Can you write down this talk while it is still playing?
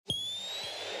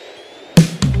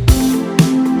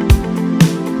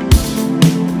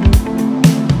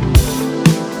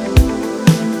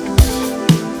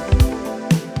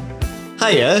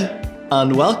Hiya,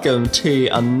 and welcome to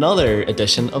another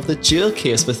edition of The Jewel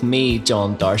Case with me,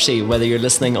 John Darcy. Whether you're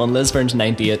listening on Lisburn's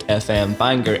 98 FM,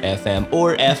 Bangor FM,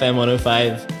 or FM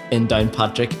 105 in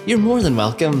Downpatrick, you're more than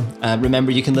welcome.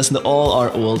 Remember, you can listen to all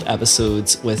our old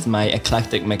episodes with my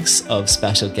eclectic mix of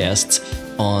special guests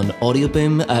on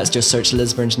Audioboom. Just search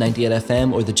Lisburn's 98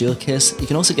 FM or The Jewel Case. You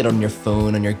can also get it on your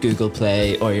phone, on your Google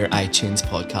Play, or your iTunes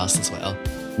podcast as well.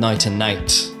 Now,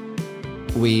 tonight,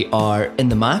 we are in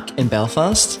the Mac in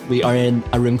Belfast. We are in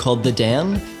a room called The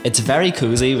Den. It's very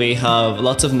cozy. We have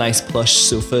lots of nice plush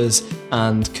sofas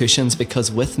and cushions because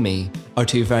with me are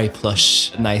two very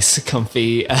plush, nice,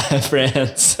 comfy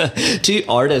friends. Two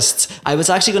artists. I was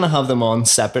actually going to have them on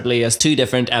separately as two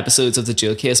different episodes of The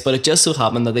Jewel Case, but it just so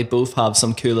happened that they both have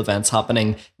some cool events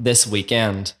happening this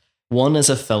weekend. One is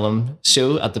a film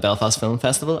show at the Belfast Film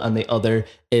Festival, and the other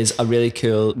is a really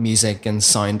cool music and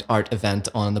sound art event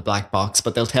on the Black Box,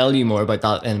 but they'll tell you more about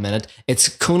that in a minute. It's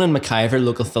Conan McIvor,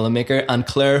 local filmmaker, and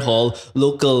Claire Hall,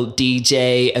 local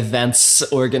DJ, events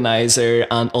organizer,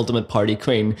 and ultimate party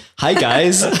queen. Hi,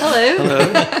 guys. Hello.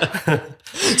 Hello.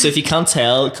 So if you can't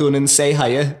tell, Conan, say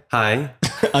hiya. Hi.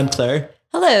 And Claire.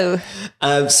 Hello.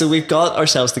 So we've got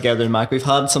ourselves together in Mac. We've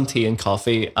had some tea and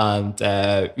coffee, and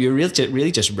you're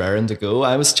really just raring to go.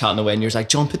 I was chatting away, and you're like,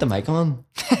 "John, put the mic on."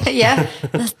 Yeah,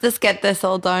 let's get this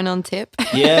all down on tape.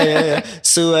 Yeah.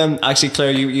 So actually,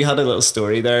 Claire, you had a little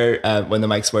story there when the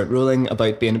mics weren't rolling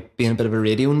about being a bit of a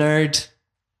radio nerd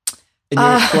in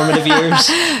your formative years.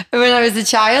 When I was a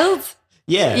child.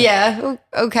 Yeah. Yeah.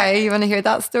 Okay. You want to hear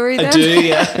that story then? I do.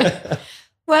 Yeah.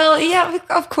 Well, yeah,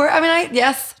 of course. I mean,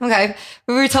 yes. Okay.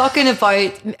 We were talking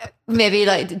about maybe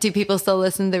like, do people still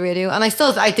listen to the radio? And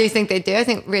I do think they do. I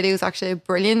think radio is actually a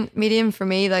brilliant medium for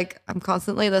me. Like, I'm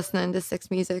constantly listening to Six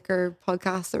Music or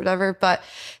podcasts or whatever, but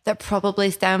that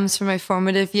probably stems from my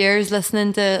formative years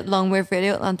listening to Longwave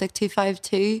Radio Atlantic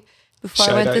 252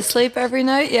 before I went to sleep every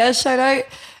night. Yeah, shout out.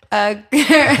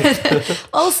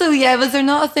 Also, yeah, was there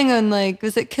not a thing on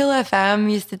was it Kill FM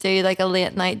used to do like a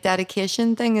late night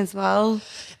dedication thing as well?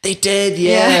 They did,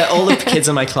 yeah. All the kids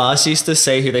in my class used to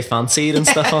say who they fancied and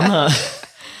stuff on that.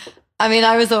 I mean,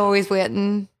 I was always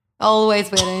waiting for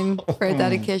a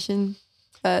dedication,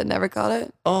 but never got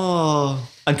it. Oh,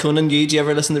 and Conan, do you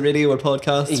ever listen to radio or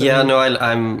podcasts? Yeah, no,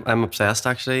 I'm obsessed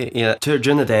actually. Yeah,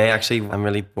 during the day actually, I'm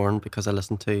really bored because I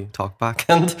listen to Talkback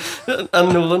and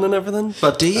Nolan and everything.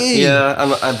 But do you?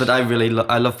 Yeah, but I really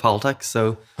I love politics,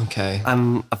 so okay,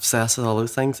 I'm obsessed with all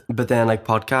those things. But then like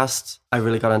podcasts, I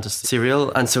really got into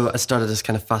serial, and so I started this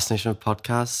kind of fascination with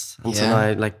podcasts, and so now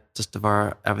I like just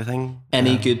devour everything.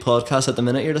 Any good podcasts at the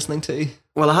minute you're listening to?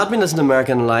 Well, I had been listening to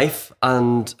American Life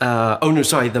and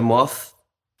The Moth.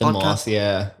 The podcast. Moth,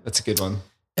 yeah, that's a good one.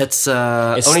 It's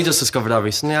only just discovered that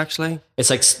recently, actually.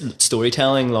 It's like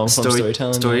storytelling, long form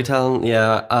storytelling. Storytelling,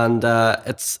 yeah, and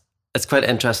it's quite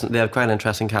interesting. They have quite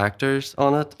interesting characters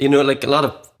on it. You know, like a lot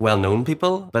of well-known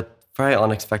people, but very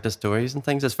unexpected stories and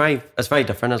things. It's very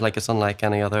different. It's unlike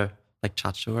any other like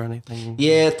chat show or anything.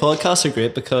 Yeah, podcasts are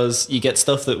great because you get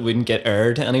stuff that wouldn't get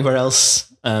aired anywhere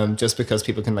else. Just because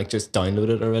people can like just download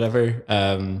it or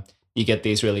whatever. You get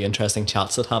these really interesting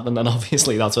chats that happen, and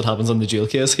obviously that's what happens on The Jewel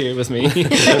Case here with me,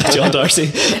 John Darcy.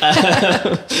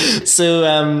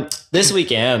 So this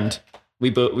weekend, we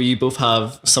both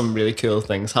have some really cool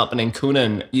things happening.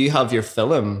 Conan, you have your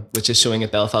film, which is showing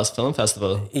at Belfast Film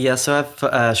Festival. Yeah, so I have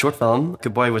a short film,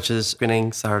 Good Boy, which is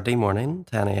screening Saturday morning,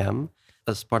 10 a.m.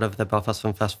 as part of the Belfast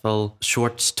Film Festival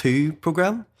Shorts 2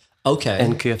 programme. Okay.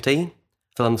 In QFT.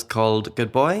 The film's called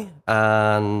Good Boy,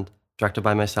 and directed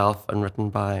by myself and written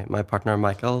by my partner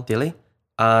Michael Daly,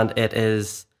 and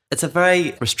it's a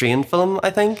very restrained film.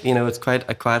 I think it's quite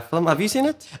a quiet film. Have you seen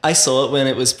it? I saw it when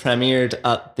it was premiered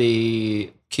at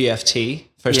the QFT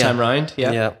first time round.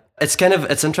 Yeah.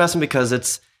 It's interesting because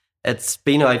it's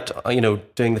been out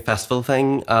doing the festival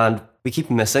thing, and we keep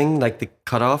missing like the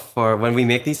cutoff for when we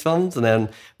make these films, and then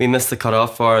we miss the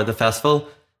cutoff for the festival.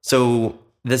 So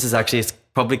this is actually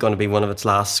probably going to be one of its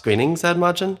last screenings, I'd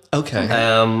imagine. Okay.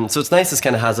 So it's nice. It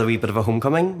kind of has a wee bit of a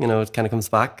homecoming. It kind of comes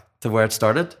back to where it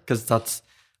started, because that's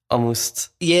almost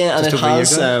and it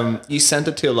has. You sent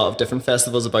it to a lot of different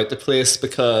festivals about the place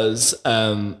because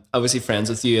obviously friends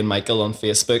with you and Michael on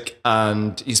Facebook,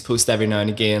 and he's post every now and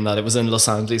again that it was in Los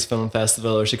Angeles Film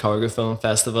Festival or Chicago Film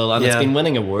Festival, and it's been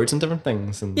winning awards and different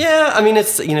things. And I mean,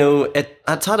 it's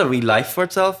it's had a wee life for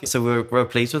itself, so we're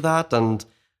pleased with that. And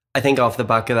I think off the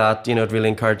back of that, it really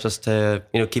encouraged us to,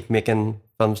 keep making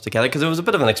films together, because it was a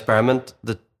bit of an experiment,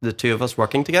 the two of us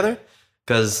working together,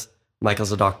 because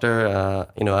Michael's a doctor,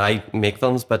 I make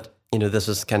films, but this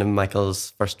was kind of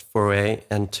Michael's first foray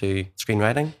into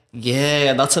screenwriting.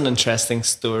 Yeah, that's an interesting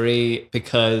story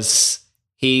because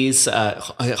he's a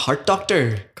heart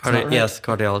doctor. Right? Yes,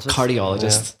 cardiologist.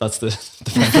 Cardiologist. Yeah. That's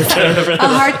the a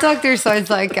heart doctor sounds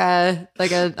like an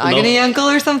agony uncle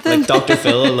or something. Like Dr.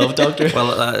 Phil, a love doctor.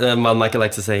 Well, Michael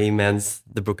likes to say he mends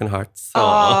the broken hearts.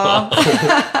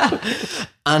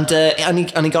 And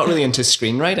he got really into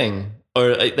screenwriting.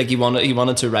 Or like he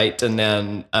wanted to write, and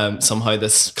then somehow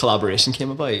this collaboration came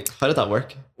about. How did that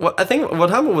work? Well, I think what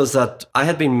happened was that I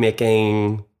had been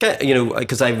making,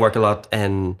 because I work a lot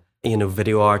in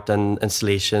video art and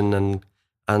installation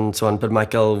and so on. But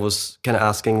Michael was kind of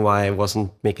asking why I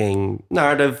wasn't making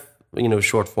narrative,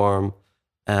 short form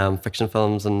fiction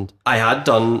films, and I had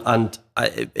done, and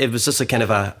it was just I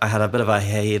had a bit of a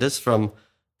hiatus from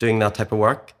doing that type of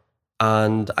work,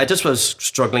 and I just was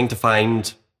struggling to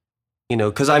find.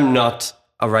 Because I'm not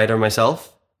a writer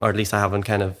myself, or at least I haven't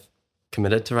kind of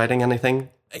committed to writing anything.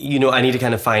 I need to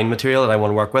kind of find material that I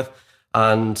want to work with.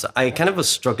 And I kind of was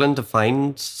struggling to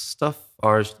find stuff,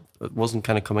 or it wasn't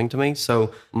kind of coming to me.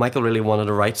 So Michael really wanted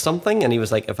to write something. And he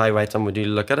was like, if I write something, would you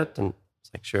look at it? And I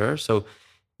was like, sure. So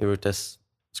he wrote this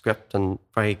script, and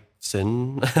very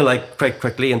soon, like quite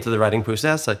quickly into the writing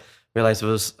process, I realized it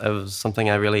was something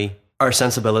our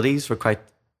sensibilities were quite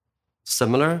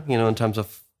similar, in terms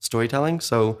of storytelling.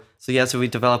 So we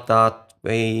developed that.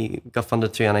 We got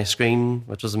funded through NI Screen,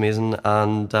 which was amazing,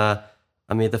 and I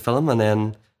made the film, and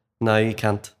then now you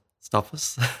can't stop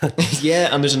us.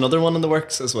 Yeah, and there's another one in the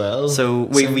works as well. So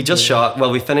we just shot,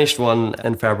 we finished one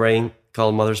in February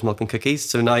called Mother's Milk and Cookies.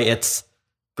 So now it's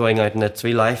going out in its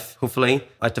real life, hopefully,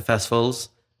 out to festivals.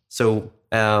 So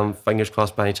fingers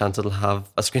crossed, by any chance it'll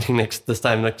have a screening this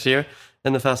time next year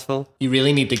in the festival. You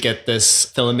really need to get this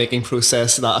filmmaking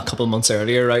process a couple months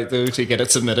earlier, right, though, to get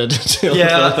it submitted to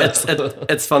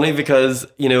it's funny because,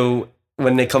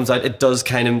 when it comes out, it does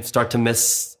kind of start to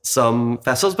miss some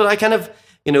festivals, but I kind of,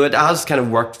 it has kind of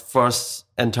worked for us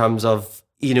in terms of,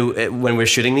 when we're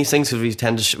shooting these things,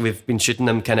 because we've been shooting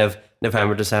them kind of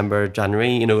November, December,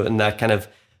 January, and that kind of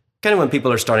when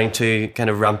people are starting to kind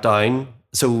of ramp down,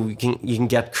 so you can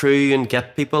get crew and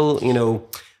get people,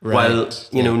 right. While,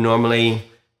 normally,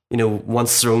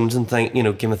 once Thrones and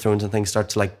Game of Thrones and things start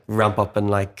to like ramp up and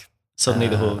like suddenly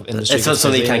the whole industry. It's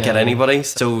suddenly you can't get anybody.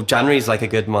 So January is like a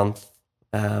good month,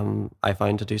 I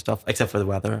find, to do stuff, except for the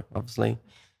weather, obviously.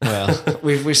 Well,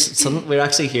 we're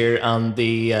actually here on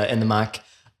the in the Mac,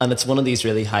 and it's one of these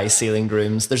really high ceilinged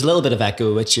rooms. There's a little bit of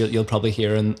echo, which you'll probably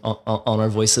hear on our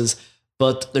voices,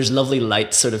 but there's lovely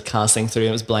light sort of casting through.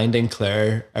 It was blinding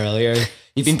Claire earlier.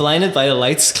 You've been blinded by the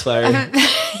lights, Claire.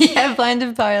 Yeah,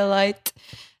 blinded by a light.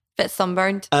 Bit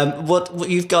sunburned. What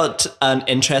you've got an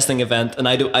interesting event, and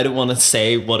I don't want to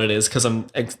say what it is because I'm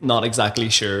not exactly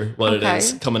sure what it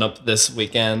is coming up this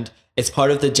weekend. It's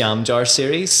part of the Jam Jar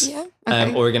series. Yeah.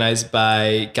 Organised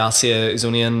by Gasia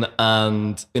Uzonian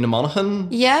and Una Monaghan.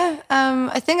 Yeah.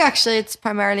 I think actually it's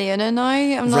primarily Una now.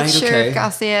 I'm not sure if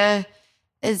Gasia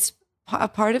is a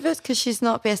part of it because she's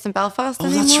not based in Belfast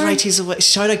anymore. That's right. He's away.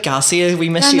 Shout out Gasia. We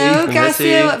miss you. I know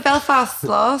Gasia. Belfast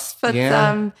lost, but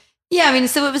yeah, I mean,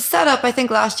 so it was set up. I think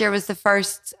last year was the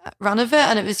first run of it,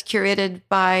 and it was curated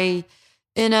by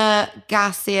Una,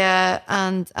 Gasia,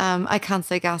 and I can't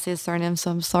say Gasia's surname,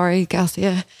 so I'm sorry,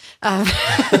 Gasia.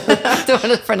 I don't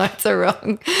want to pronounce it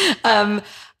wrong.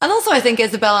 And also, I think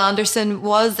Isabella Anderson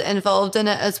was involved in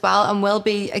it as well, and will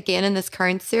be again in this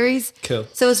current series. Cool.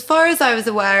 So as far as I was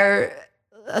aware,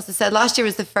 as I said, last year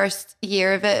was the first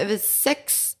year of it. It was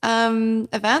 6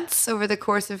 events over the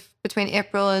course of between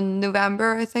April and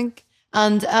November, I think.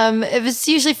 And it was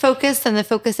usually focused, and the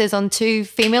focus is on 2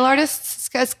 female artists.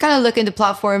 It's kind of looking to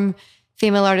platform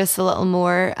female artists a little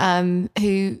more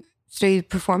who through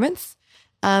performance.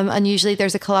 And usually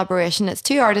there's a collaboration. It's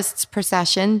 2 artists per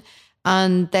session,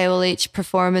 and they will each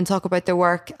perform and talk about their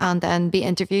work and then be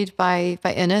interviewed by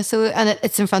Una. So, and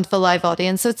it's in front of a live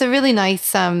audience. So it's a really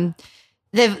nice...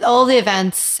 all the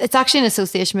events, it's actually in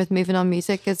association with Moving On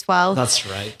Music as well. That's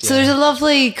right. Yeah. So there's a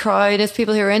lovely crowd of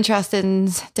people who are interested in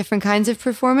different kinds of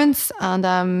performance,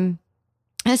 and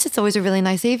it's just always a really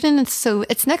nice evening. And so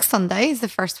it's next Sunday is the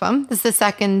first one. This is the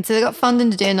second. So they got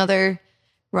funding to do another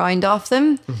round off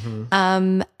them. Mm-hmm.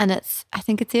 And I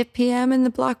think it's 8 p.m. in the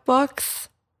Black Box.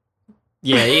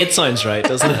 Yeah, it sounds right,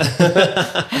 doesn't it?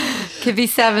 Could be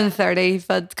 7:30,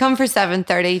 but come for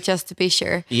 7:30 just to be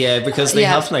sure. Yeah, because they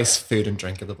have nice food and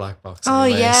drink at the Black Box.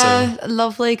 Anyway,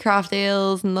 lovely craft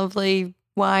ales and lovely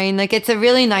wine. Like, it's a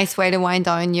really nice way to wind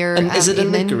down your And is it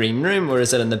evening. in the green room or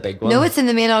is it in the big one? No, it's in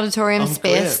the main auditorium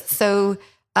space. Great. So,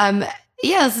 so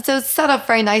it's set up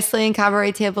very nicely in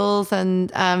cabaret tables,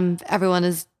 and everyone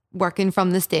is working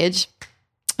from the stage.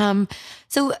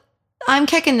 So I'm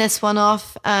kicking this one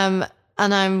off, and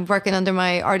I'm working under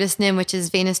my artist name, which is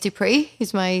Venus Dupree,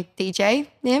 who's my DJ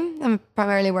name. I'm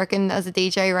primarily working as a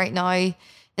DJ right now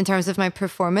in terms of my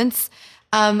performance.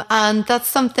 And that's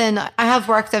something I've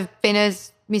been a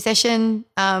musician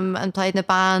and played in a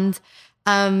band,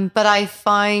 but I've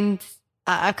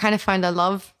kind of found a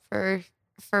love for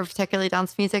particularly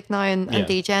dance music now and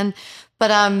DJing.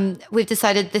 But we've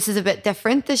decided this is a bit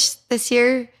different this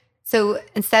year. So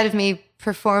instead of me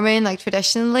performing like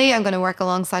traditionally, I'm going to work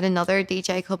alongside another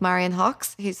DJ called Marion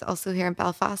Hawks, who's also here in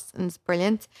Belfast and is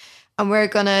brilliant. And we're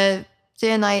going to do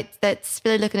a night that's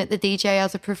really looking at the DJ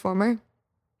as a performer,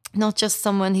 not just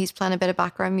someone who's playing a bit of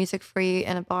background music for you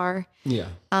in a bar. Yeah.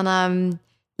 And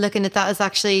looking at that as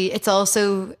actually, it's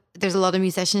also, there's a lot of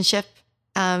musicianship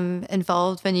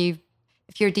involved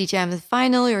if you're DJing with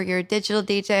vinyl or you're a digital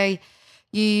DJ,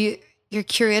 you're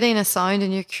curating a sound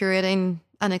and you're curating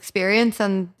an experience.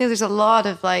 And there's a lot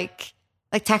of like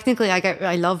technically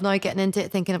I love now getting into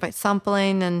it, thinking about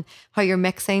sampling and how you're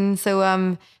mixing.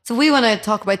 So we want to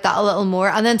talk about that a little more,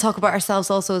 and then talk about ourselves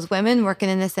also as women working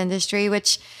in this industry,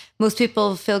 which most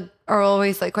people are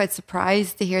always like quite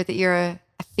surprised to hear that you're a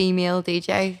female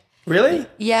DJ. Really?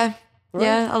 Yeah. Right.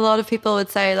 Yeah. A lot of people would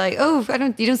say like, oh,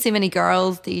 you don't see many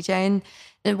girls DJing.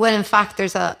 And when in fact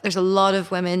there's a lot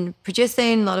of women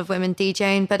producing, a lot of women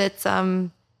DJing, but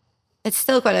it's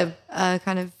still quite a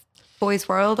kind of boys'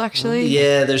 world, actually.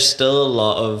 Yeah, there's still a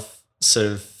lot of sort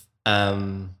of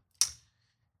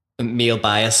male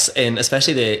bias in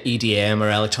especially the EDM or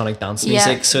electronic dance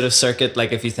music sort of circuit.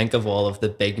 Like if you think of all of the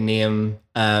big name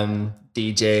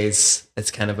DJs,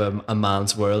 it's kind of a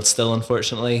man's world still,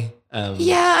 unfortunately.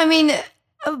 Yeah, I mean,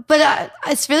 but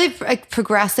it's really like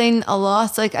progressing a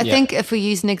lot. Like I think if we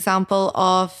use an example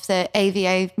of the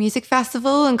AVA Music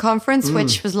Festival and Conference,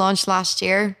 which was launched last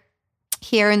year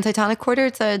here in Titanic Quarter,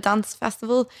 it's a dance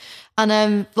festival.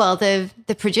 And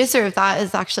the producer of that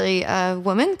is actually a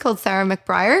woman called Sarah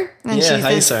McBriar. And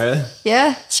hi Sarah.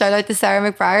 Yeah, shout out to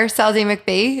Sarah McBriar, Salzy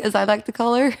McBee, as I like to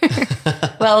call her.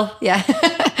 Well, yeah,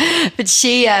 but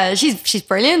she's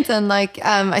brilliant, and like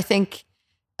I think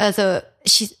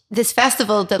this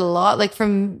festival did a lot. Like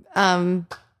from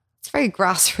it's very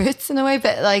grassroots in a way,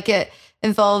 but like it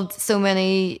involved so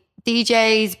many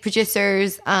DJs,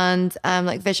 producers, and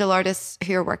like visual artists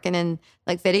who are working in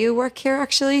like video work here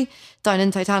actually down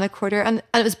in Titanic Quarter, and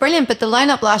it was brilliant. But the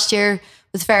lineup last year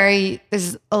was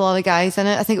there's a lot of guys in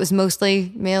it. I think it was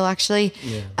mostly male actually.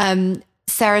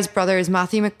 Sarah's brother is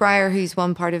Matthew McBriar, who's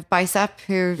one part of Bicep,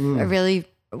 who are a really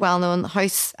well-known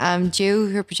house duo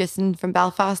who are producing from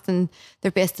Belfast, and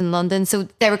they're based in London, so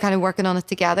they were kind of working on it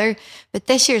together. But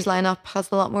this year's lineup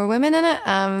has a lot more women in it.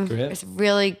 There's a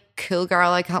really cool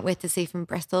girl I can't wait to see from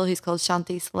Bristol who's called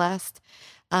Shanti Celeste.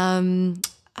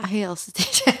 Who else is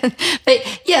DJing?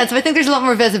 But yeah, so I think there's a lot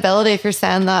more visibility if you're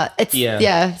saying that.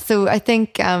 So I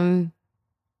think so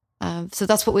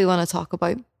that's what we want to talk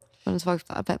about. I want to talk about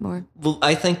that a bit more. Well,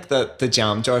 I think that the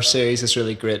Jam Jar series is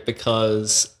really great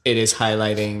because it is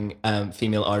highlighting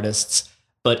female artists,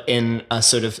 but in a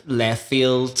sort of left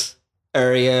field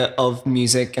area of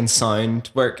music and sound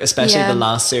work. Especially the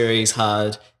last series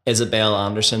had Isabel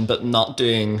Anderson, but not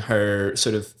doing her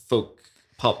sort of folk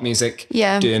pop music,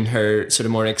 doing her sort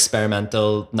of more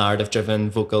experimental, narrative-driven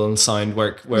vocal and sound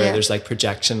work where there's like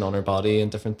projection on her body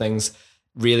and different things.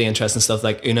 Really interesting stuff,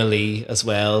 like Una Lee as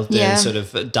well, doing sort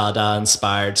of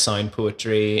Dada-inspired sound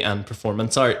poetry and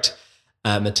performance art.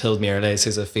 Mathilde Mirles,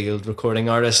 who's a field recording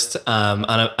artist. And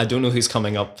I don't know who's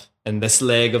coming up in this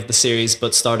leg of the series,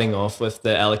 but starting off with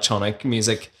the electronic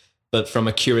music, but from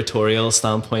a curatorial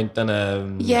standpoint. And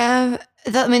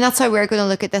that's how we're going to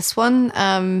look at this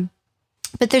one.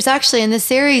 But there's actually in the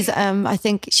series, I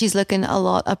think she's looking a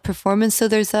lot at performance. So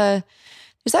there's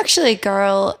actually a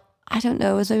girl, I don't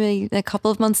know, it was maybe in a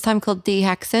couple of months' time, called Dee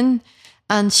Hexon.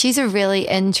 And she's a really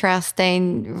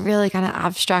interesting, really kind of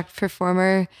abstract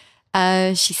performer.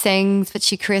 She sings, but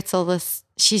she creates all this.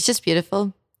 She's just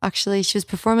beautiful, actually. She was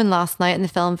performing last night in the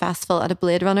film festival at a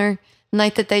Blade Runner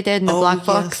night that they did in the Black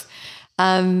Box.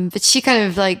 But she kind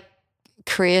of like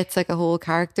creates like a whole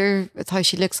character. It's how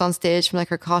she looks on stage, from like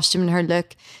her costume and her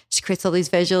look. She creates all these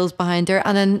visuals behind her.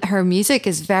 And then her music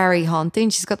is very haunting.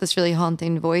 She's got this really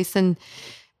haunting voice, and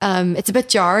it's a bit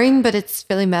jarring, but it's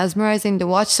really mesmerizing to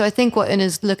watch. So I think what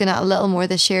Una's looking at a little more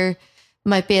this year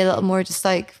might be a little more just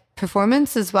like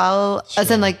performance as well,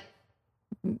 as in like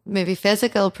maybe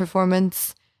physical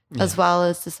performance as well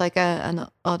as just like an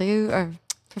audio or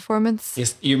performance.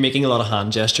 Yes, you're making a lot of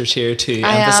hand gestures here to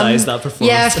emphasize that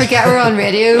performance. Yeah, I forget we're on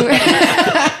radio.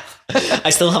 I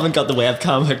still haven't got the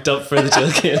webcam hooked up for the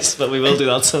jail case, but we will do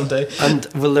that someday. And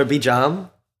will there be jam?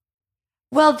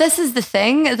 Well, this is the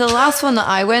thing. The last one that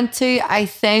I went to, I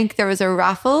think there was a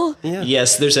raffle. Yeah.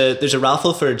 Yes, there's a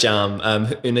raffle for a jam.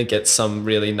 Una gets some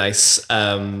really nice.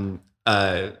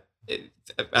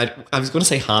 I was going to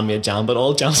say handmade jam, but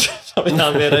all jams are probably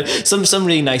handmade. Some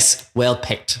really nice, well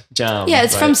picked jam. Yeah,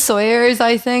 it's from Sawyer's,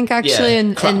 I think, actually,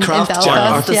 in craft Belfast.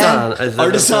 Jam,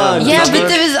 artisan. Yeah,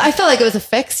 but I felt like it was a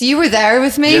fix. You were there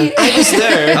with me. Yeah. I was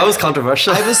there. That was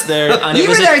controversial. I was there, and you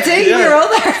were there too. Yeah. We were all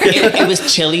there. It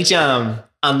was chili jam.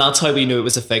 And that's how we knew it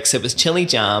was a fix. It was chili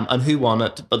jam, and who won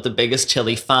it? But the biggest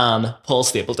chili fan, Paul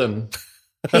Stapleton.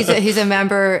 He's a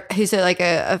member. He's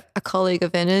a colleague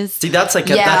of Ina's. See, that's like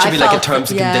that should be like a terms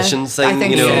and conditions thing. I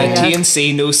think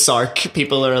TNC, no SARC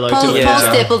people are allowed to win. Paul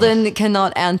Stapleton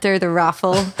cannot enter the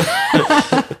raffle.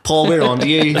 Paul, we're on to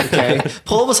you. Okay,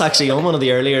 Paul was actually on one of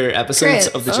the earlier episodes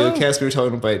of the Jewelcast. We were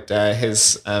talking about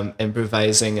his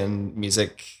improvising and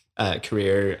music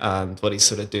career and what he's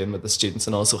sort of doing with the students.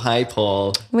 And also, hi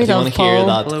Paul, if you want to hear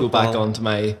that, go back onto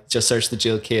just search the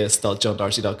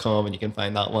jailcase.johndarcy.com and you can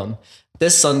find that one.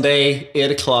 This Sunday,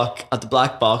 8 o'clock at the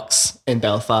Black Box in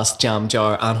Belfast, Jam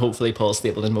Jar, and hopefully Paul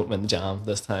Stapleton won't win the jam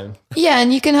this time. Yeah,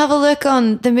 and you can have a look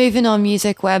on the Moving On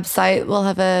Music website.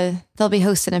 They'll be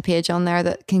hosting a page on there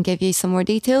that can give you some more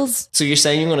details. So you're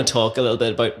saying you're going to talk a little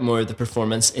bit about more of the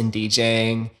performance in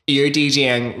DJing. You're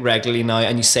DJing regularly now,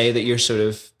 and you say that your sort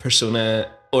of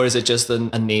persona, or is it just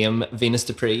a name, Venus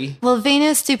Dupree? Well,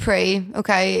 Venus Dupree,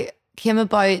 came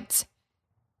about...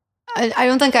 I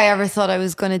don't think I ever thought I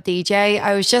was going to DJ.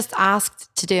 I was just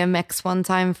asked to do a mix one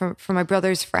time from my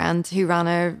brother's friend who ran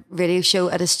a radio show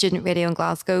at a student radio in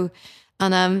Glasgow.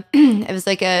 And it was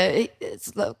like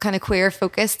it's kind of queer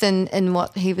focused in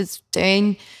what he was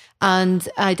doing. And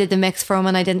I did the mix for him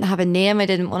and I didn't have a name. I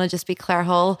didn't want to just be Claire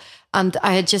Hall. And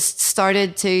I had just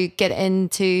started to get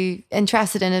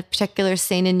interested in a particular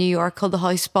scene in New York called the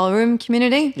House Ballroom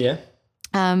community. Yeah.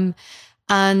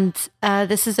 And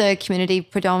this is a community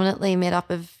predominantly made up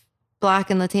of Black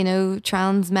and Latino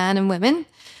trans men and women,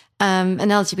 and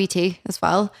LGBT as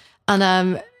well.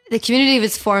 And the community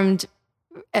was formed,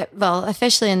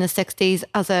 officially in the 60s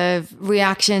as a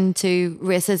reaction to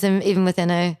racism, even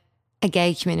within a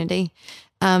gay community.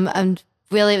 And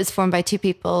really it was formed by two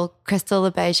people, Crystal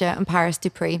LaBeija and Paris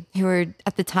Dupree, who were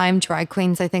at the time drag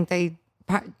queens. I think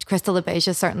Crystal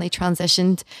LaBeija certainly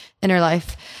transitioned in her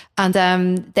life, and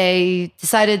they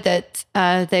decided that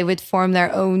they would form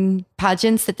their own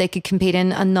pageants that they could compete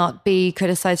in and not be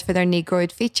criticised for their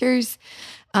negroid features.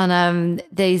 And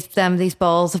these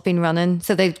balls have been running,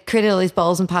 so they created all these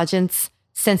balls and pageants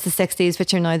since the 60s,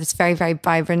 which are now this very, very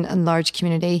vibrant and large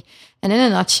community. And in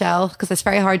a nutshell, because it's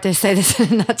very hard to say this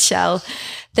in a nutshell,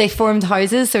 they formed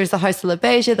houses. There was the House of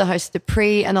LaBeija, the House of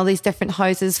Dupree, and all these different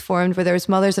houses formed where there was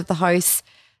mothers of the house.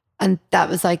 And that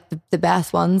was like the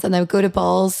best ones. And they would go to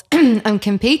balls and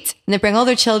compete. And they bring all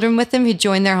their children with them who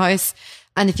joined their house.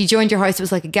 And if you joined your house, it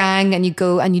was like a gang, and you'd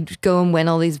go and win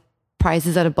all these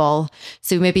prizes at a ball.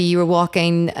 So maybe you were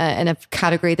walking in a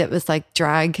category that was like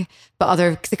drag, but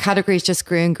the categories just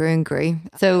grew and grew and grew.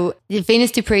 So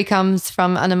Venus Dupree comes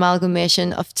from an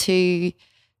amalgamation of two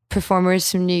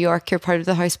performers from New York who are part of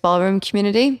the House Ballroom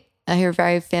community, who are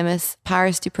very famous,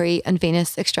 Paris Dupree and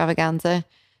Venus Extravaganza.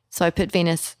 So I put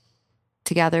Venus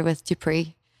together with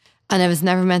Dupree. And I was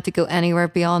never meant to go anywhere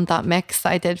beyond that mix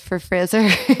I did for Fraser.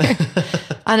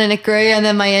 And then it grew, and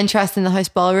then my interest in the House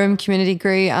Ballroom community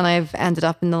grew, and I've ended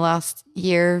up in the last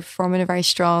year forming a very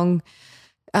strong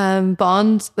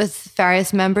bond with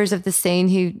various members of the scene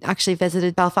who actually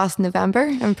visited Belfast in November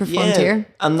and performed here.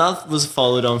 And that was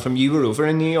followed on from you were over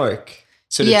in New York,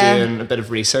 sort of doing a bit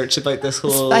of research about this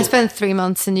whole... I spent 3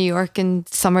 months in New York in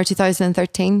summer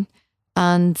 2013,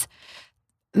 and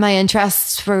my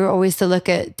interests were always to look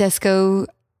at disco,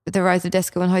 the rise of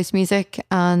disco and house music,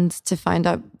 and to find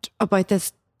out about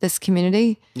this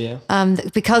community. Yeah.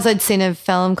 Because I'd seen a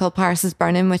film called Paris is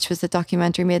Burning, which was a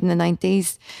documentary made in the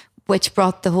 90s, which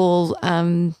brought the whole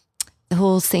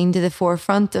scene to the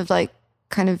forefront of like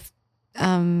kind of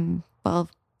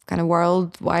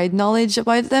worldwide knowledge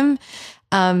about them.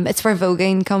 It's where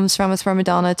voguing comes from. It's where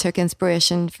Madonna took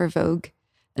inspiration for Vogue,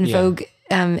 and Vogue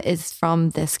is from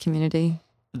this community.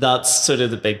 That's sort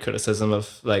of the big criticism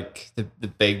of like the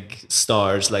big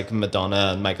stars like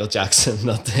Madonna and Michael Jackson,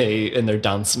 that they in their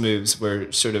dance moves were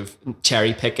sort of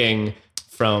cherry picking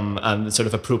from and sort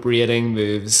of appropriating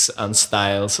moves and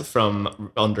styles from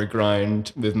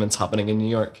underground movements happening in New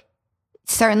York.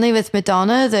 Certainly with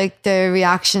Madonna, the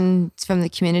reaction from the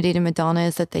community to Madonna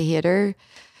is that they hate her,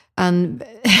 and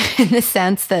in the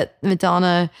sense that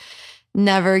Madonna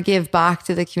never gave back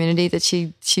to the community that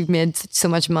she made so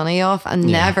much money off, and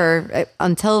never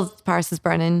until Paris is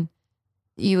Burning,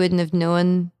 you wouldn't have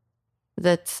known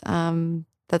that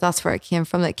that's where it came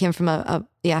from. That came from a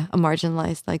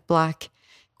marginalized, like, Black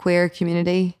queer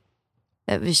community.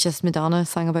 It was just Madonna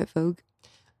sang about Vogue.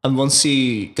 And once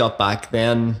you got back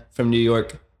then from New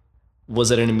York,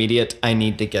 was it an immediate, I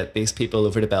need to get these people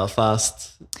over to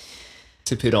Belfast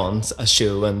to put on a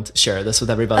show and share this with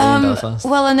everybody in Belfast?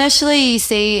 Well, initially, you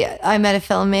see, I met a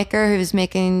filmmaker who was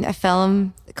making a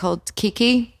film called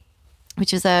Kiki,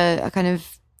 which is a kind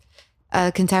of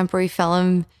a contemporary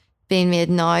film being made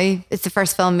now. It's the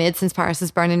first film made since Paris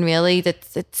is Burning, really,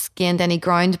 that's gained any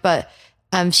ground, but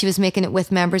she was making it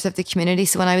with members of the community.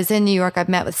 So when I was in New York, I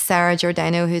met with Sarah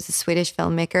Giordano, who's a Swedish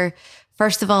filmmaker,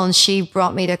 first of all, and she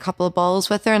brought me to a couple of balls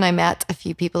with her, and I met a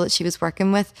few people that she was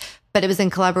working with, but it was in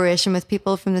collaboration with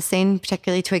people from the scene,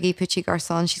 particularly Twiggy Pucci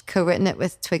Garçon. She's co-written it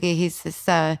with Twiggy. He's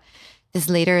this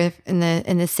leader in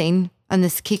the scene, and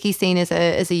this Kiki scene is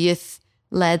a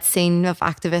youth-led scene of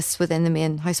activists within the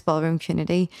main house ballroom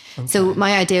community. Okay. So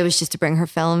my idea was just to bring her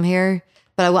film here,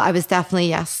 but I was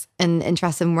definitely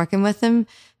interested in working with them.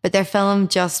 But their film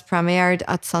just premiered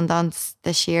at Sundance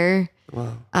this year.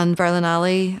 Wow. And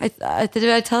Berlinale. Did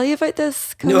I tell you about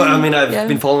this, Conan? No, I mean, I've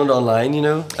been following it online, you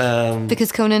know.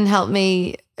 Because Conan helped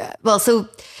me. So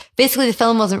basically the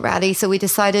film wasn't ready. So we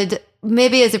decided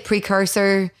maybe as a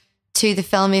precursor to the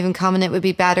film even coming, it would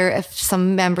be better if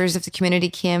some members of the community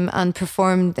came and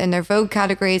performed in their Vogue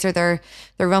categories or their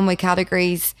runway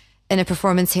categories in a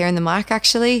performance here in the MAC,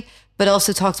 actually, but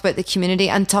also talked about the community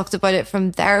and talked about it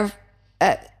from their...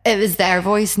 it was their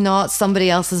voice, not somebody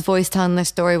else's voice telling their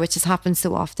story, which has happened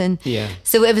so often. Yeah.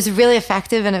 So it was really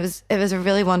effective, and it was a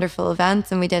really wonderful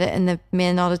event. And we did it in the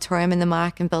main auditorium in the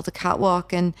MAC and built a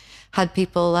catwalk and had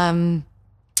people,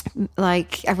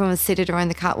 like, everyone was seated around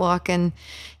the catwalk. And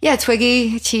yeah,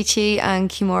 Twiggy, Chi-Chi and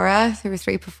Kimura, there were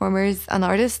 3 performers and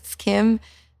artists, came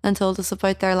and told us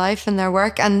about their life and their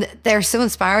work. And they're so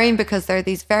inspiring because they're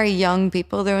these very young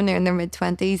people. They're only in their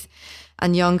mid-20s.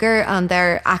 And younger, and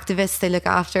they're activists. They look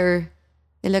after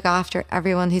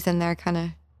everyone who's in their kind of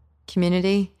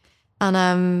community,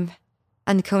 and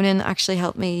Conan actually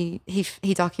helped me.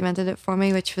 He documented it for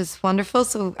me, which was wonderful.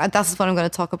 So that's what I'm going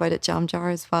to talk about at Jam Jar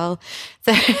as well.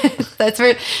 So that's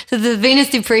where. So the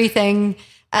Venus Dupree thing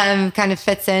kind of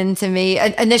fits into me.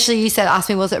 Initially, you asked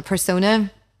me, was it a persona?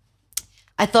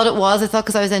 I thought it was. I thought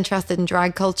because I was interested in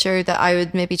drag culture that I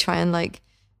would maybe try and like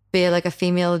be like a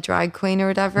female drag queen or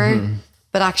whatever. Mm-hmm.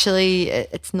 But actually,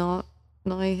 it's not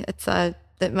now. It's that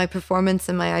my performance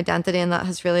and my identity and that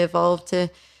has really evolved to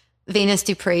Venus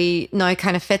Dupree now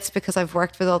kind of fits because I've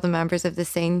worked with all the members of the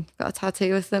scene. Got a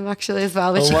tattoo with them actually as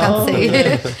well, which you can't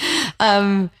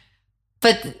see.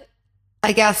 But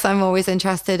I guess I'm always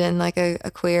interested in like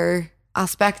a queer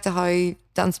aspect to how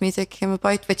dance music came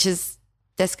about, which is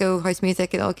disco, house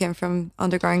music. It all came from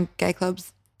underground gay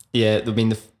clubs. Yeah, I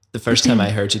mean, the first time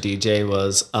I heard you DJ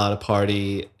was at a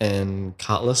party in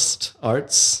Catalyst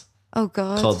Arts. Oh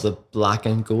God! Called the Black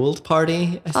and Gold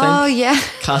Party, I think. Oh yeah.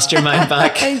 Cast your mind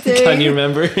back. I do. Can you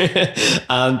remember?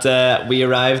 And we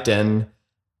arrived in,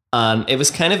 and it was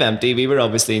kind of empty. We were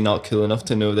obviously not cool enough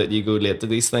to know that you go late to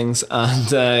these things,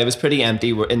 and it was pretty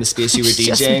empty. We're in the space you were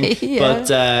DJing, me, yeah. But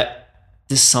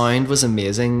the sound was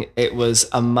amazing. It was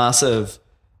a massive.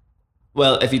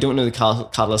 Well, if you don't know the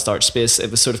Catalyst Art space, it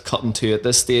was sort of cut in two at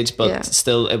this stage, but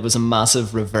still it was a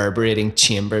massive reverberating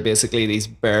chamber, basically these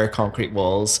bare concrete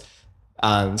walls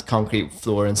and concrete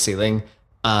floor and ceiling.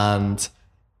 And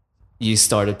you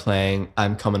started playing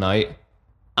I'm Coming Out.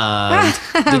 And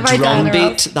the drum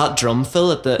beat, that drum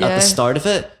fill at the start of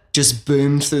it just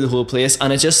boomed through the whole place.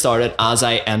 And it just started as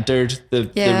I entered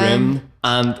the room.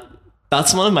 And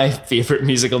that's one of my favourite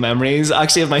musical memories,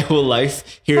 actually, of my whole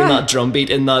life, hearing that drum beat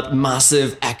in that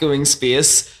massive echoing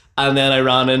space. And then I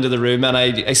ran into the room and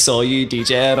I saw you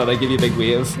DJ and I gave you a big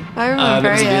wave. I remember,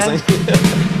 and it was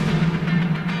amazing.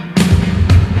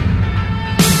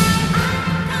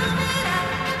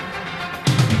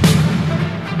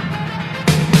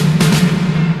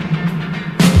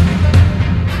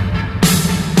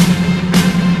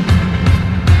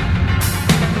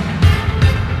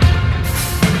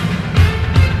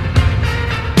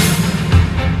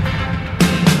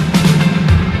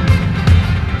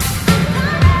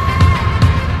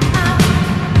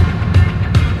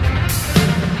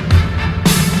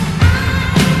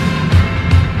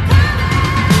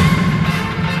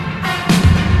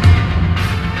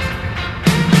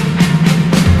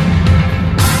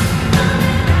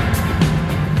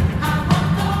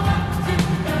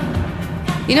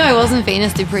 You know, I wasn't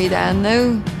Venus Dupree then,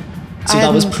 though. So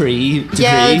that was pre-Dupree?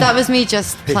 Yeah, that was me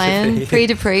just playing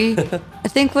pre-Dupree. I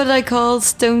think what did I call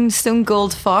Stone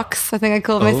Gold Fox? I think I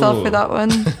called myself for that one.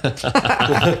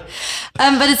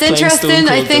 But it's interesting.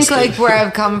 I think like where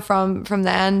I've come from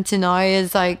then to now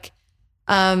is like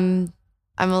I'm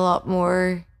a lot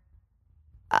more.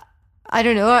 I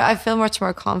don't know. I feel much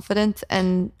more confident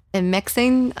in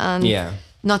mixing and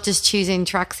not just choosing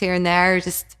tracks here and there.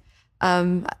 Just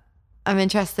I'm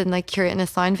interested in like curating a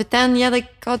sound, but then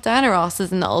like God, Diana Ross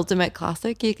is an ultimate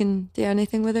classic. You can do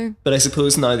anything with her. But I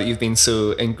suppose now that you've been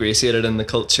so ingratiated in the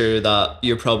culture that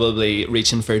you're probably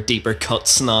reaching for deeper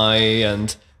cuts now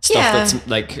and stuff that's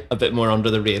like a bit more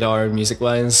under the radar music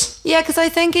wise. Yeah, because I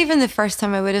think even the first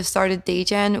time I would have started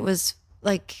DJing, it was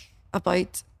like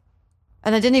about.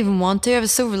 And I didn't even want to. I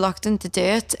was so reluctant to do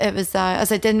it. It was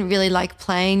as I didn't really like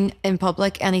playing in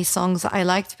public any songs that I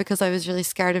liked because I was really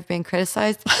scared of being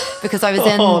criticised because I was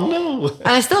in. Oh no! And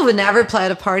I still would never play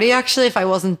at a party. Actually, if I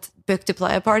wasn't booked to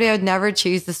play a party, I would never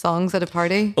choose the songs at a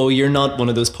party. Oh, you're not one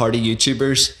of those party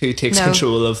YouTubers who takes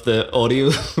control of the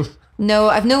audio. No,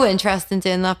 I've no interest in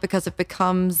doing that because it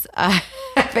becomes a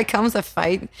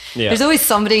fight. Yeah. There's always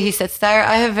somebody who sits there.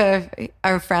 I have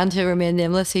a friend who remained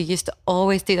nameless who used to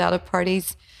always do that at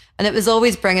parties. And it was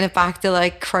always bringing it back to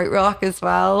like krautrock as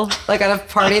well. Like at a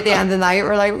party at the end of the night,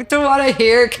 we're like, we don't want to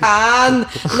hear Can,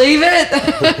 leave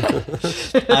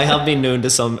it. I have been known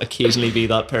to occasionally be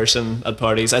that person at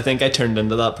parties. I think I turned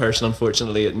into that person,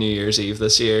 unfortunately, at New Year's Eve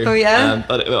this year. Oh yeah?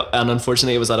 And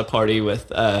unfortunately it was at a party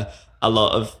with a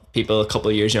lot of people a couple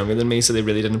of years younger than me, so they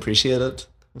really didn't appreciate it.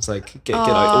 It's like, get out,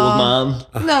 old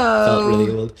man. No. Felt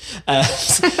really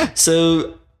old.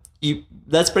 So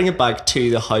let's bring it back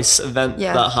to the house event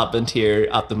that happened here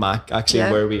at the Mac, actually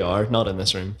where we are, not in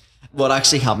this room. What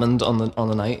actually happened on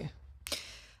the night?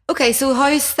 Okay, so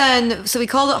house then, so we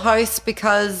called it house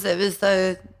because it was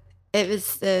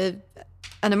an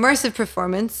immersive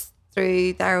performance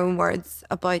through their own words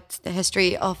about the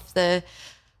history of the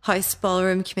house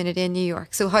ballroom community in New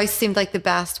York. So house seemed like the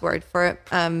best word for it.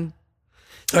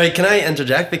 Sorry, can I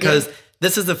interject? Because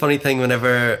this is the funny thing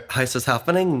whenever house is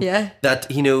happening. Yeah.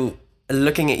 That,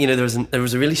 looking at, there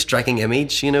was a really striking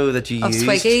image, that you used. Of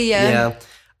Twiggy, Yeah.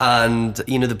 And,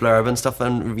 the blurb and stuff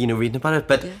and, reading about it.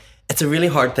 But it's a really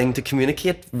hard thing to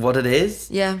communicate what it is.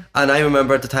 Yeah. And I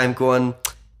remember at the time going,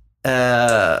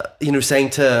 saying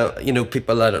to,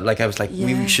 people that, like, I was like,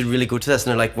 we should really go to this. And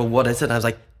they're like, well, what is it? And I was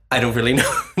like, I don't really know.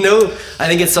 No, I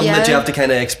think it's something that you have to kind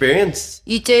of experience.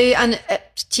 You do. And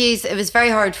it was very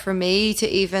hard for me to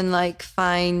even like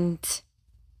find,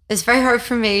 it's very hard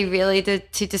for me really to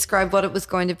describe what it was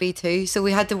going to be too. So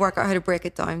we had to work out how to break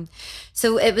it down.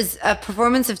 So it was a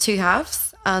performance of two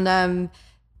halves. And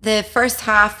the first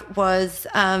half was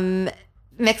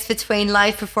mixed between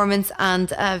live performance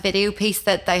and a video piece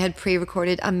that they had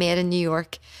pre-recorded and made in New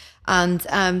York. And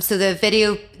so the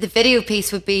video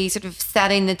piece would be sort of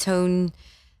setting the tone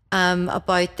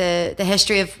about the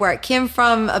history of where it came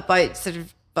from, about sort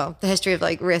of the history of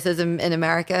like racism in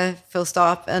America, full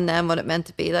stop, and then what it meant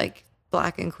to be like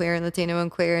Black and queer and Latino and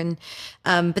queer, and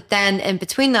but then in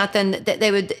between that, then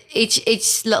they would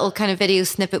each little kind of video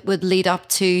snippet would lead up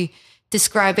to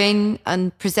describing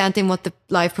and presenting what the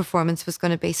live performance was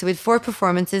going to be. So we had 4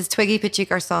 performances. Twiggy Pichu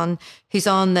Garçon, who's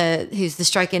the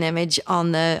striking image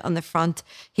on the front.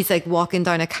 He's like walking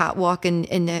down a catwalk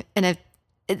in a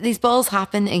these balls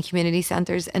happen in community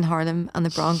centres in Harlem and the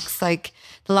Bronx. Like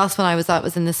the last one I was at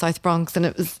was in the South Bronx, and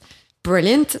it was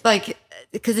brilliant. Like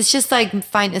because it's just like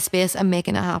finding a space and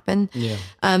making it happen. Yeah.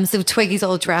 So Twiggy's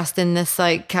all dressed in this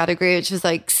like category, which was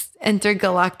like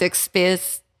intergalactic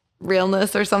space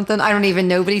realness or something. I don't even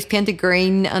know, but he's painted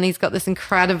green and he's got this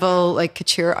incredible like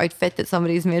couture outfit that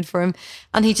somebody's made for him,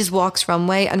 and he just walks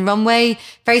runway. And runway,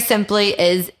 very simply,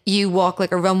 is you walk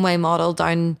like a runway model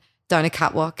down a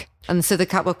catwalk, and so the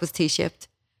catwalk was T-shaped,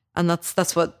 and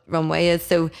that's what runway is.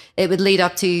 So it would lead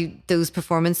up to those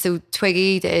performances. So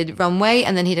Twiggy did runway,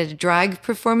 and then he did a drag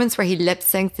performance where he lip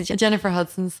synced the Jennifer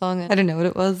Hudson song. I don't know what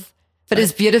it was, but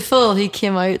it's beautiful. He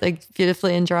came out like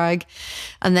beautifully in drag.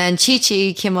 And then Chi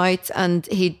Chi came out and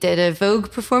he did a Vogue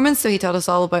performance. So he taught us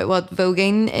all about what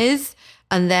voguing is.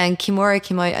 And then Kimura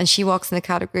came out and she walks in a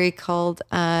category called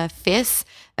face.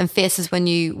 And face is when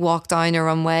you walk down a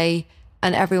runway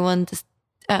and everyone just,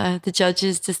 the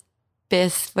judges just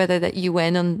base whether that you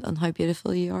win on how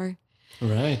beautiful you are.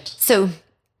 Right. So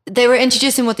they were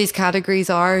introducing what these categories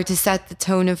are to set the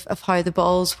tone of how the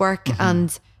balls work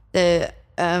and the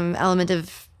element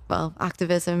of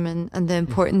activism and the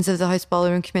importance of the house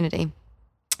ballroom community.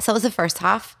 So that was the first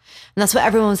half. And that's what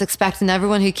everyone was expecting.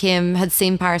 Everyone who came had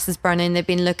seen Paris is Burning. They'd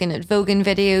been looking at Vogan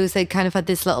videos. They kind of had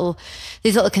these little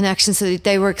connections. So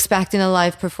they were expecting a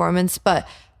live performance. But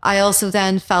I also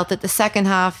then felt that the second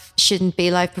half shouldn't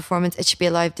be live performance. It should be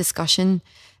a live discussion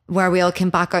where we all came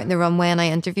back out in the runway and I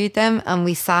interviewed them and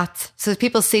we sat. So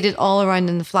people seated all around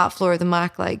in the flat floor of the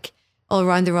Mac, like all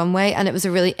around the runway. And it was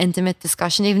a really intimate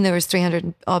discussion, even though there was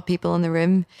 300 odd people in the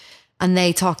room. And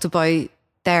they talked about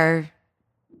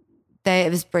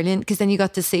it was brilliant because then you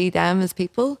got to see them as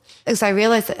people. Because I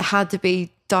realized it had to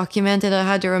be documented. I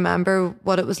had to remember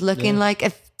what it was looking like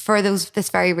for this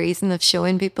very reason of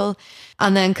showing people.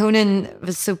 And then Conan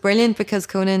was so brilliant because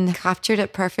Conan captured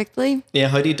it perfectly. Yeah,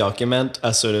 how do you document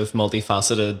a sort of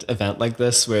multifaceted event like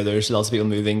this where there's lots of people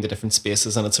moving to different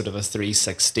spaces and it's sort of a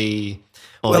 360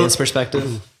 audience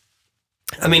perspective?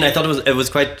 I mean, I thought it was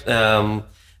quite...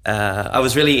 I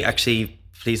was really actually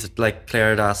pleased that like Claire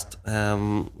had asked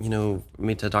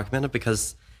me to document it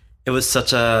because it was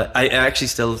such a I actually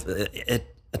still it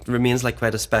remains like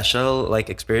quite a special like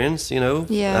experience,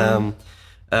 it's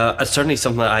certainly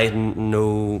something that I had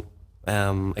no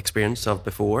experience of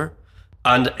before,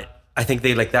 and I think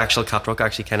the actual catwalk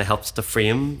actually kind of helps to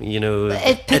frame,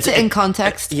 it puts it in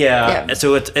context.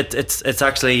 So it's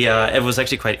actually it was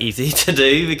actually quite easy to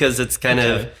do because it's kind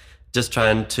of just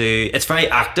trying to, it's very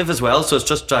active as well. So it's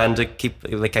just trying to keep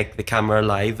like the camera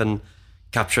alive and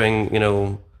capturing,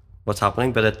 what's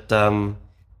happening. But it,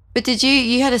 but did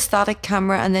you had a static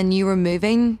camera and then you were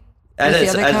moving with the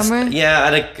other camera? Yeah,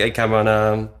 I had a camera on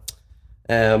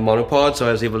a monopod. So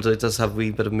I was able to just have a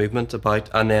wee bit of movement about,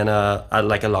 and then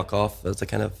like a lock off as a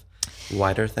kind of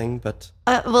wider thing. But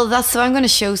so I'm going to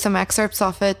show some excerpts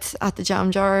of it at the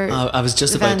Jam Jar. I was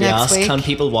just about to ask, can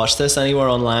people watch this anywhere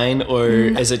online, or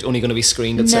is it only going to be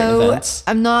screened at certain events?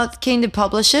 I'm not keen to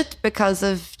publish it because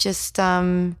of just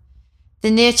the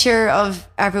nature of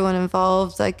everyone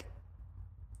involved. Like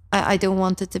I don't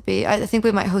want it to be, I think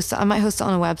I might host it on a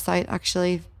website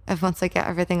actually once I get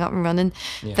everything up and running.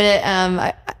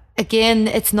 But again,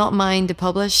 it's not mine to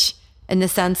publish in the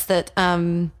sense that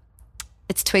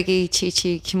it's Twiggy,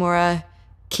 Chi-Chi, Kimura,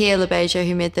 Kia LaBeija,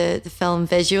 who made the film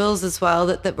visuals as well,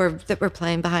 that were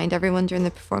playing behind everyone during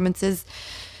the performances.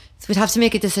 So we'd have to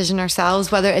make a decision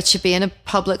ourselves whether it should be in a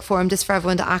public forum just for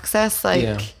everyone to access.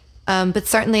 But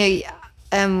certainly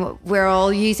we're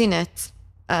all using it.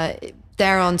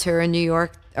 They're on tour in New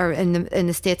York or in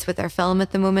the States with their film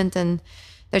at the moment, and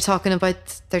they're talking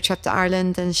about their trip to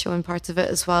Ireland and showing parts of it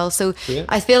as well. So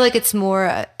I feel like it's more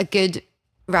a good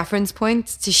reference point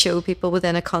to show people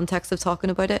within a context of talking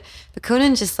about it. But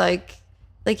Conan just like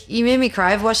you made me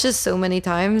cry. I've watched this so many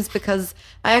times because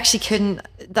I actually couldn't,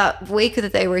 that week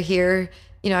that they were here,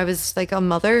 I was like a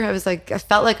mother. I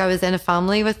felt like I was in a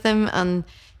family with them, and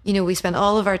we spent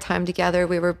all of our time together.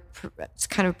 We were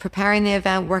kind of preparing the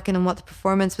event, working on what the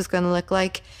performance was going to look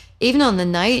like. Even on the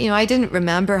night, I didn't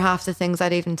remember half the things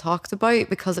I'd even talked about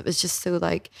because it was just so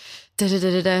like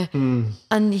da-da-da-da-da.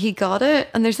 And he got it.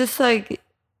 And there's this like,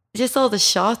 just all the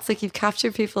shots, like you've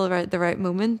captured people at the right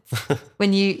moment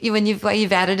when you've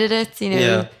edited it,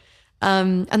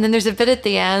 and then there's a bit at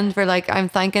the end where like I'm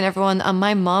thanking everyone, and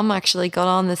my mom actually got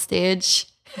on the stage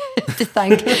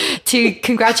to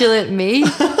congratulate me.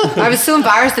 I was so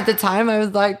embarrassed at the time. I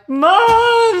was like,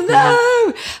 Mom,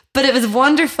 no! But it was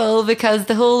wonderful because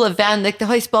the whole event, like the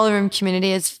House Ballroom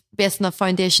community, is based on a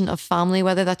foundation of family,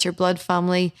 whether that's your blood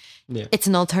family. It's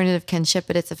an alternative kinship,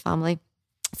 but it's a family.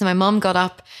 So my mom got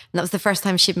up, and that was the first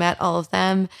time she'd met all of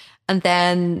them. And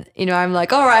then, I'm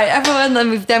like, all right, everyone.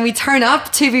 Then we turn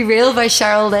up To Be Real by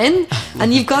Cheryl Lynn,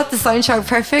 and you've got the soundtrack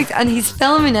perfect. And he's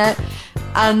filming it,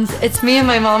 and it's me and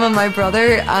my mom and my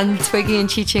brother and Twiggy and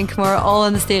Chi-Chi and Kimura all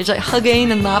on the stage, like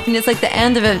hugging and laughing. It's like the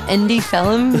end of an indie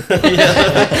film, but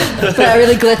a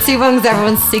really glitzy one because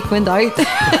everyone's sequined out.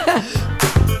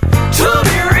 To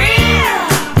be real.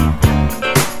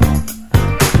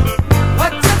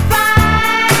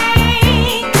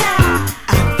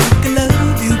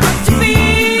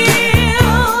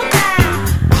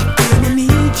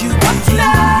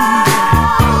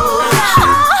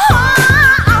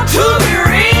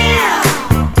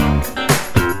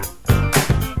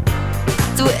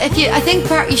 I think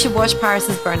you should watch Paris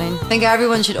is Burning. I think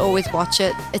everyone should always watch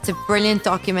it. It's a brilliant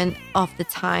document of the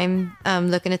time,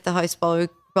 looking at the House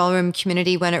Ballroom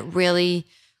community when it really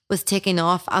was taking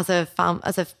off as a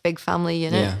big family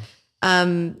unit.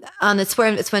 And it's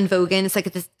when Vogan, it's like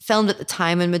it's filmed at the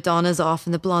time when Madonna's off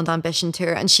in the Blonde Ambition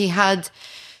tour, and she had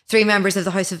two members of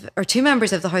the House of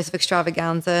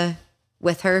Extravaganza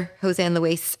with her, Jose and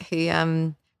Luis,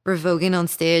 who were voguing on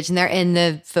stage, and they're in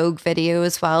the Vogue video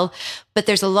as well. But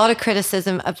there's a lot of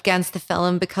criticism against the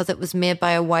film because it was made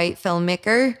by a white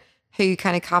filmmaker who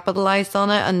kind of capitalized on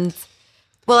it. And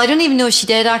well, I don't even know if she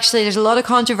did actually. There's a lot of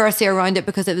controversy around it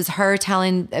because it was her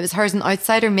as an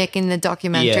outsider making the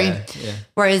documentary. Yeah.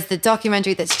 Whereas the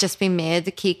documentary that's just been made,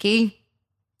 the Kiki,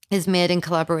 is made in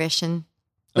collaboration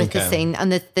with the scene.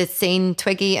 And the scene,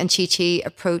 Twiggy and Chi-Chi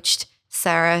approached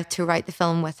Sarah to write the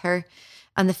film with her.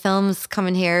 And the film's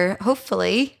coming here,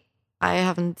 hopefully. I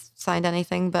haven't signed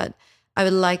anything, but I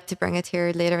would like to bring it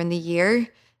here later in the year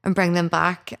and bring them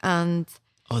back and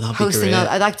that'd be great.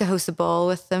 I'd like to host a ball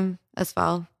with them as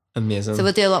well. Amazing. So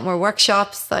we'll do a lot more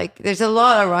workshops. Like there's a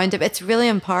lot around it. It's really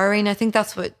empowering. I think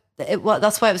that's why it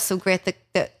was so great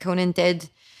that Conan did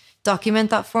document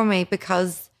that for me,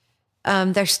 because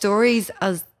their stories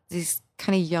as these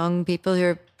kind of young people who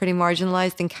are pretty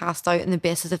marginalized and cast out on the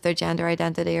basis of their gender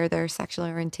identity or their sexual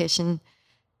orientation,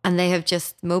 and they have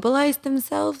just mobilized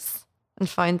themselves and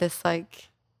found this like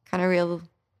kind of real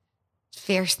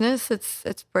fierceness.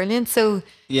 It's brilliant. So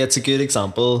yeah, it's a good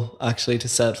example actually to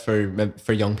set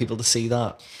for young people to see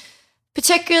that.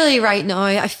 Particularly right now,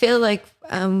 I feel like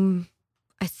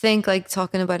I think like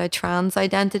talking about a trans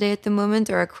identity at the moment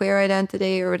or a queer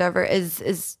identity or whatever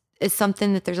is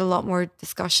something that there's a lot more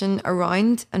discussion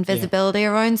around and visibility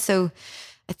around. So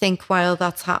I think while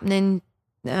that's happening,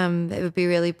 it would be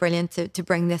really brilliant to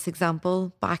bring this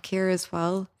example back here as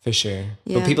well. For sure.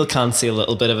 Yeah. But people can see a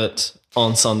little bit of it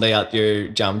on Sunday at your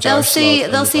Jam Jar. They'll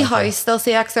see House. They'll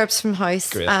see excerpts from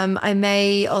House. Great. I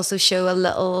may also show a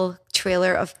little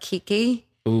trailer of Kiki.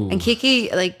 Ooh. And Kiki,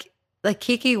 like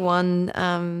Kiki won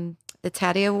the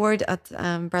Teddy Award at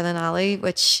Berlinale,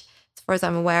 which, as far as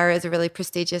I'm aware, is a really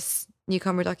prestigious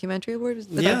newcomer documentary award.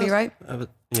 Would that be right?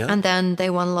 Yeah. And then they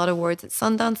won a lot of awards at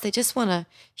Sundance. They just won a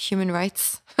human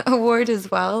rights award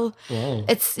as well. Wow.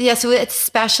 So it's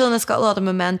special and it's got a lot of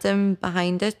momentum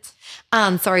behind it.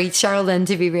 And sorry, Cheryl Lynn,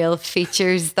 To Be Real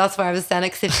features. That's why I was saying it,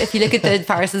 'cause if you look at the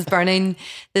Paris is Burning,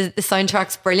 the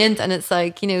soundtrack's brilliant, and it's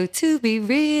like, to be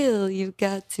real, you've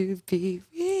got to be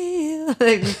real.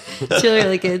 It's really,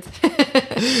 really good.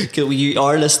 Cool. Well, you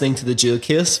are listening to The Jewel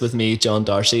Case with me, John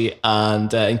Darcy,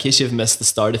 and in case you've missed the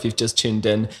start, if you've just tuned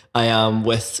in, I am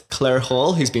with Claire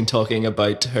Hall, who's been talking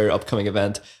about her upcoming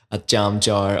event at Jam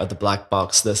Jar at the Black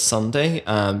Box this Sunday.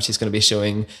 She's going to be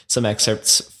showing some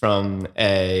excerpts from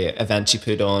a event she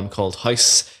put on called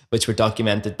House, which were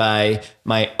documented by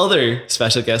my other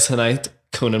special guest tonight,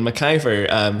 Conan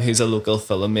McIvor, who's a local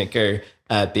filmmaker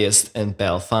based in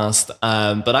Belfast,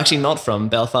 but actually not from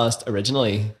Belfast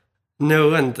originally.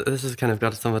 No, and this has kind of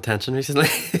got some attention recently.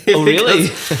 Oh, really?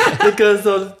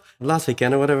 because last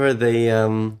weekend or whatever,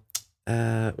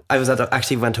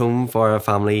 actually went home for a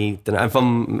family dinner. I'm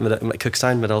from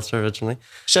Cookstown, Mid-Ulster originally.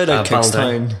 Shout out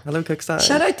Cookstown. Hello, Cookstown.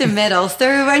 Shout out to Mid-Ulster.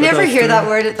 I never hear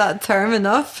that term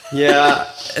enough. Yeah,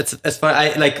 it's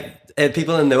fun.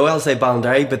 People know I'll say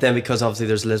Ballinderry, but then because obviously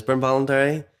there's Lisburn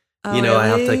Ballinderry, really? I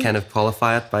have to kind of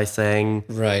qualify it by saying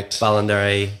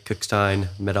Ballinderry, Cookstown,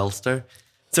 Mid-Ulster.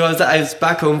 So I was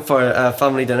back home for a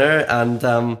family dinner, and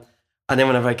then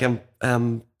whenever I came,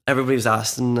 everybody was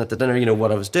asking at the dinner,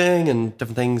 what I was doing and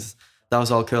different things. That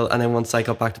was all cool. And then once I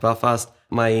got back to Belfast,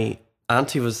 my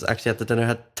aunt, who was actually at the dinner,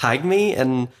 had tagged me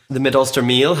in the Mid-Ulster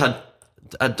Mail, had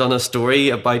done a story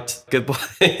about Good Boy.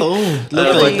 Oh,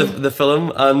 lovely. About the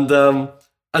film. And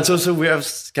so I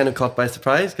was kind of caught by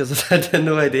surprise because I had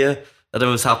no idea that it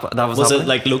was happening. Was it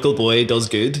like Local Boy Does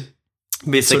Good?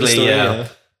 Basically, sort of yeah.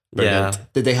 Brilliant. Yeah.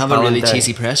 Did they have a really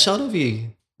cheesy press shot of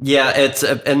you? Yeah, it's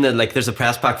in the there's a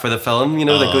press pack for the film,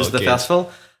 that goes to the festival,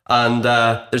 and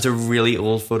there's a really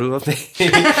old photo of me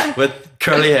with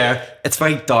curly hair. It's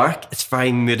very dark. It's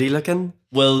very moody looking.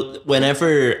 Well,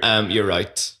 whenever you're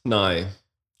out now,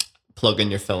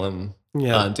 plugging your film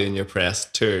and doing your press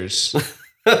tours.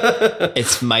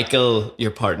 It's Michael,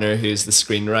 your partner, who's the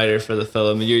screenwriter for the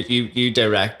film. You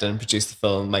direct and produce the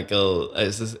film. Michael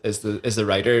is the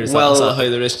writer. Is that how the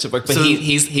relationship works? But so,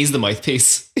 he's the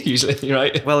mouthpiece usually,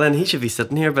 right? Well, then he should be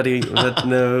sitting here, but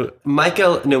no.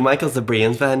 Michael's the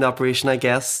brains behind the operation, I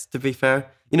guess. To be fair,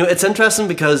 it's interesting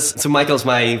because Michael's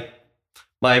my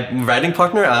writing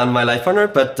partner and my life partner,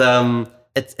 but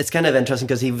it's kind of interesting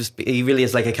because he really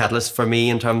is like a catalyst for me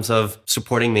in terms of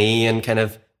supporting me and kind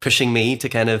of pushing me to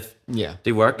kind of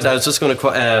do work. So I was just going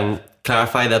to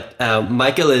clarify that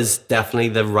Michael is definitely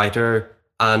the writer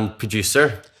and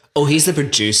producer. Oh, he's the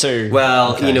producer.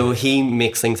 Well, he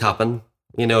makes things happen.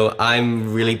 You know,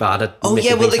 I'm really bad at Oh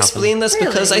making yeah, well things explain happen. this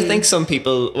because I think some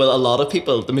people, well, a lot of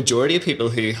people, the majority of people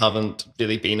who haven't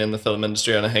really been in the film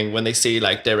industry or anything, when they see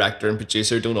like director and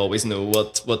producer, don't always know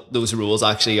what those roles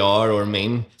actually are or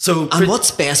mean. So, and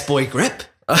what's best boy grip?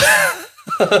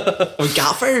 Or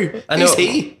gaffer? I know. Who's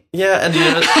he? Yeah, and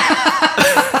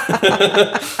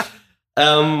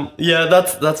yeah,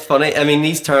 that's funny. I mean,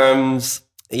 these terms,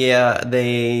 yeah,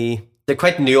 they're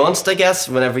quite nuanced, I guess,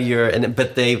 whenever you're in it,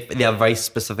 but they have very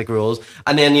specific rules.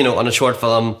 And then, you know, on a short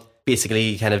film, basically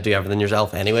you kind of do everything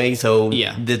yourself anyway. So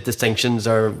yeah, the distinctions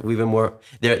are even more,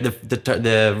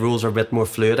 the rules are a bit more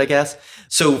fluid, I guess.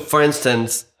 So for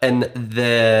instance, in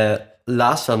the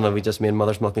last film that we just made,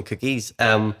 Mother's Milk and Cookies,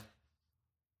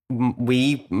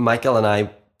 Michael and I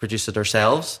produced it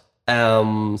ourselves.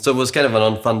 So it was kind of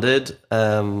an unfunded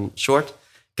short,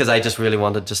 because I just really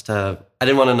wanted I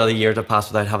didn't want another year to pass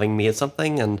without having made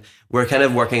something. And we're kind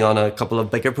of working on a couple of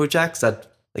bigger projects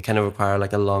that they kind of require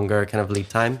like a longer kind of lead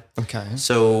time. Okay.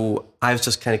 So I was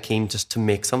just kind of keen just to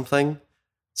make something.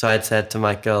 So I'd said to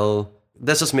Michael,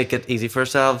 let's just make it easy for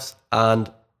ourselves.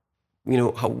 And, you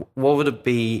know, what would it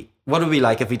be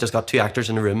like if we just got 2 actors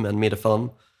in a room and made a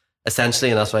film,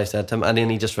 essentially? And that's what I said to him. And then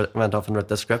he just went off and wrote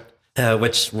the script,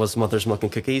 which was Mother's Milk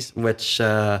and Cookies, which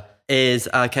is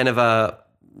a kind of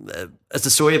it's a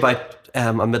story about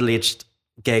a middle-aged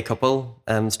gay couple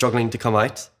struggling to come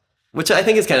out, which I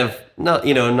think is kind of not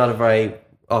a very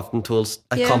often told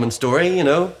common story, you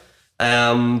know.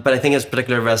 But I think it's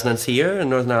particular resonance here in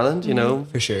Northern Ireland, you know.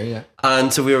 For sure, yeah.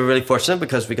 And so we were really fortunate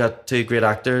because we got 2 great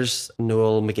actors,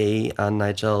 Noel McGee and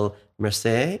Nigel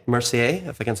Mercier,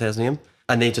 if I can say his name.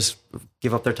 And they just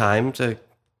gave up their time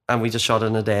and we just shot it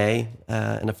in a day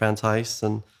in a friend's house.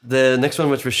 And the next one,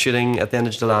 which we're shooting at the end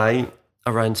of July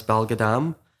around Spelga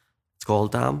Dam, it's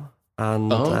called Dam.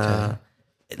 And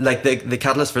like the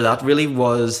catalyst for that really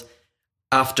was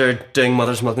after doing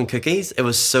Mother's Milk and Cookies, it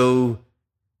was so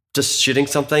just shooting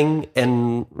something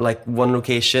in like one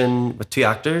location with 2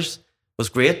 actors was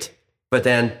great. But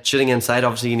then shooting inside,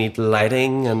 obviously you need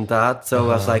lighting and that. So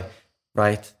I was like,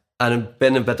 right. And I've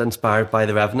been a bit inspired by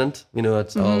The Revenant. You know,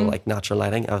 it's all like natural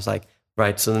lighting. I was like,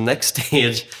 right, so the next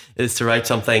stage is to write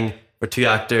something for 2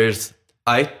 actors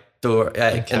outdoor,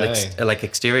 like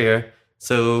exterior.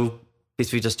 So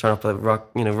basically just turn up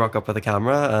rock up with a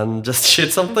camera and just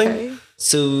shoot something. Okay.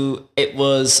 So it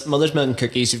was Mother's Milk and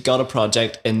Cookies. You've got a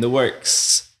project in the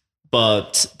works,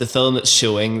 but the film that's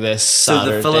showing this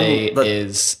Saturday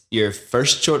is your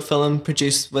first short film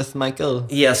produced with Michael.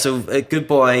 Yeah, so Good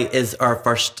Boy is our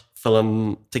first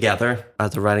film together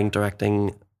as a writing,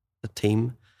 directing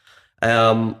team.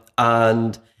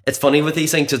 And it's funny with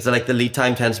these things, it's like the lead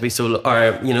time tends to be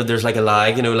there's like a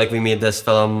lag, you know, like we made this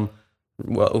film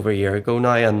over a year ago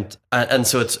now, and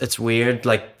so it's weird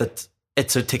like that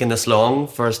it's taken this long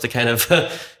for us to kind of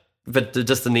but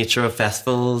just the nature of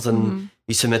festivals and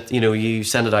you submit, you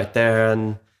send it out there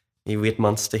and you wait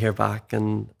months to hear back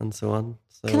and so on.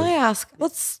 So, can I ask,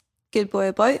 what's Good Boy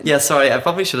about? Yeah, sorry, I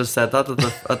probably should have said that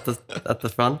at the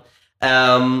front.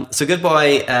 So Good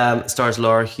Boy stars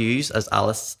Laura Hughes as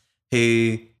Alice,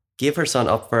 who gave her son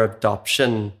up for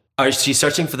adoption, or she's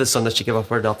searching for the son that she gave up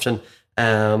for adoption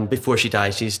before she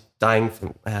dies. She's dying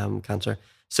from cancer,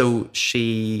 so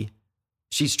she's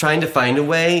trying to find a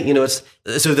way.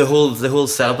 So the whole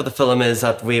setup of the film is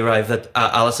that we arrive that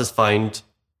Alice has found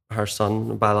her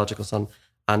son, biological son,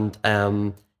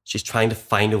 and she's trying to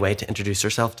find a way to introduce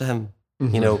herself to him.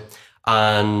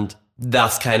 And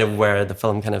that's kind of where the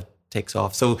film kind of takes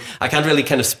off. So I can't really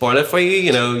kind of spoil it for you.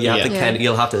 You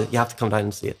have to come down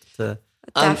and see it.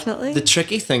 Definitely. The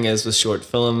tricky thing is with short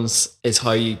films is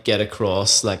how you get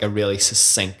across like a really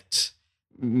succinct,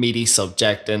 meaty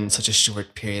subject in such a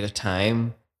short period of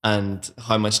time, and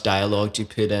how much dialogue do you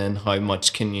put in, how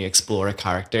much can you explore a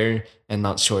character in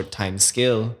that short time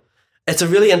scale. It's a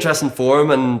really interesting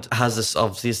form and has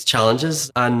its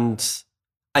challenges, and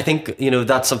I think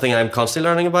that's something I'm constantly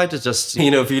learning about. It's just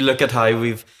if you look at how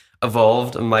we've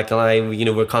evolved, and Michael and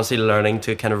I, we're constantly learning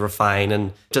to kind of refine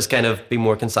and just kind of be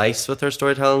more concise with our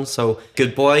storytelling. So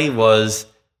Good Boy was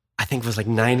like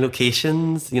 9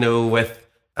 locations, with,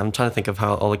 I'm trying to think of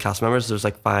how all the cast members, there's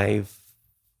like five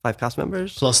cast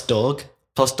members. Plus dog.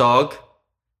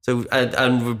 So,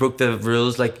 and we broke the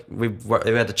rules, like we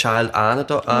had a child and a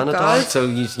dog.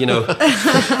 So,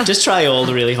 just try all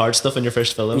the really hard stuff in your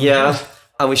first film. Yeah.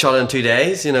 And we shot it in 2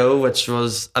 days, which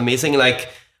was amazing. Like,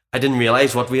 I didn't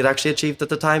realize what we had actually achieved at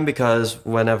the time, because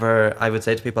whenever I would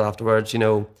say to people afterwards,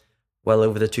 well,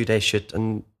 over the 2-day shoot,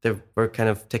 and they were kind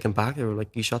of taken back. They were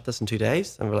like, "You shot this in 2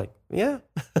 days?" And we're like, "Yeah."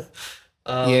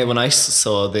 Yeah, when I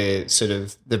saw the sort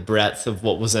of the breadth of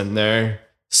what was in there,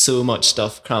 so much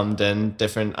stuff crammed in,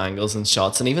 different angles and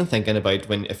shots, and even thinking about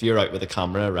if you're out with a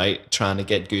camera, right, trying to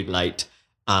get good light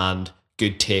and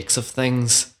good takes of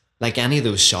things. Like any of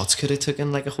those shots could have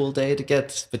taken like a whole day to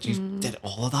get, but you did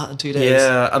all of that in 2 days.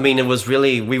 Yeah, I mean, it was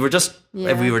really, we were just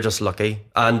lucky,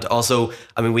 and also,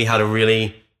 I mean, we had a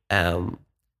really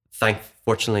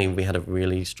fortunately we had a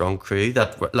really strong crew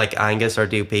that, like Angus, our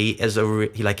DOP, is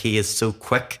he is so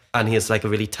quick, and he has like a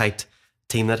really tight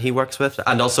team that he works with.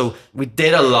 And also we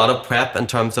did a lot of prep in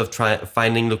terms of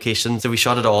finding locations. So we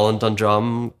shot it all in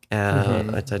Dundrum,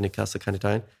 outside Newcastle County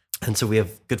Town, and so we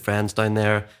have good friends down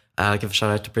there. I'll give a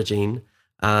shout out to Bridgine,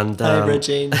 and hi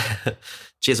Bridgine.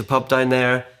 She has a pub down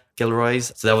there,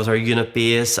 Gilroy's, so that was our unit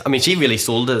base. I mean, she really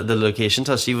sold the location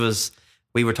to us.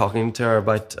 We were talking to her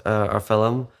about our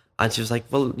film, and she was like,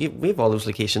 well, we have all those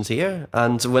locations here.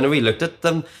 And so when we looked at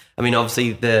them, I mean,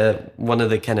 obviously one of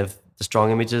the kind of the strong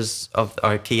images of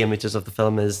our key images of the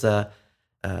film is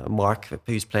Mark,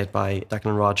 who's played by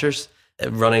Declan Rogers,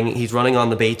 he's running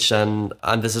on the beach, and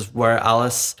this is where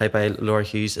Alice, played by Laura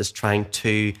Hughes, is trying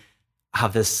to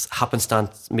have this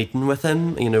happenstance meeting with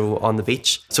him, on the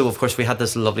beach. So of course we had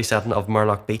this lovely setting of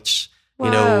Murlock Beach,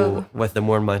 with the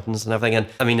Mourne Mountains and everything. And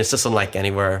I mean, it's just unlike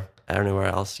anywhere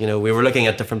else. We were looking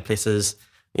at different places,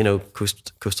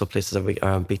 coastal places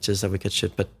beaches that we could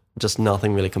shoot, but just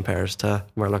nothing really compares to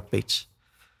Murlock Beach.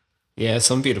 Yeah,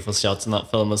 some beautiful shots in that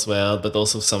film as well, but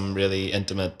also some really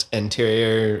intimate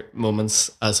interior moments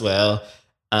as well.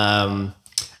 And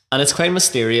it's quite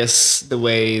mysterious the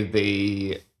way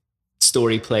the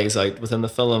story plays out within the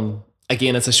film.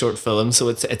 Again, it's a short film, so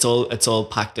it's all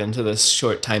packed into this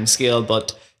short time scale,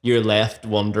 but you're left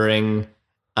wondering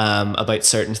about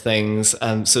certain things.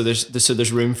 So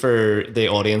there's room for the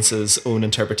audience's own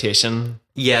interpretation.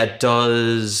 Yeah, it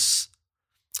does.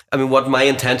 I mean, what my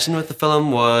intention with the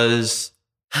film was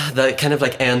that it kind of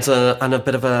like ends on a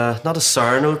bit of not a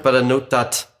sour note, but a note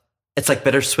that it's like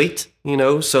bittersweet,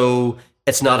 so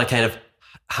it's not a kind of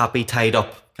happy, tied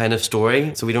up kind of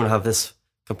story. So we don't have this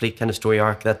complete kind of story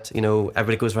arc that,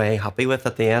 everybody goes very happy with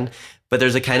at the end, but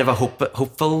there's a kind of a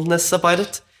hopefulness about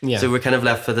it. Yeah. So we're kind of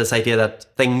left with this idea that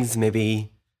things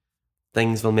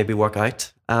will maybe work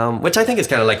out, which I think is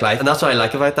kind of like life. And that's what I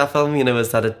like about that film,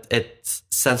 is that it's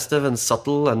sensitive and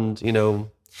subtle, and,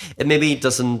 it maybe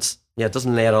doesn't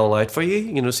lay it all out for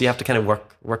you, so you have to kind of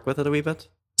work with it a wee bit.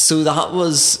 So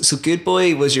Good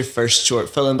Boy was your first short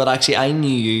film, but actually I knew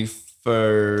you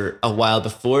for a while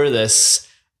before this,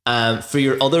 for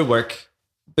your other work,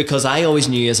 because I always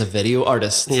knew you as a video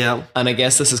artist. Yeah. And I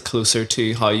guess this is closer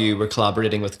to how you were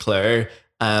collaborating with Claire,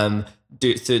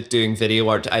 doing video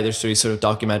art either through sort of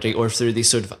documentary or through these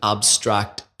sort of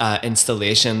abstract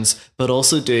installations, but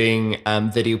also doing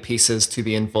video pieces to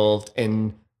be involved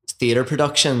in theatre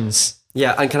productions.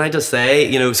 Yeah, and can I just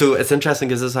say, so it's interesting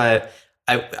because this is how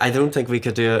I don't think we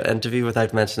could do an interview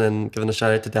without giving a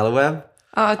shout out to Delaweb.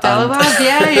 Oh, Delaweb,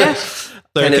 yeah.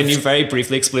 Claire, can you very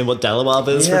briefly explain what Delaweb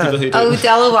is for people who don't? Oh,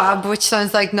 Delaweb, which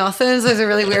sounds like nothing, so it's a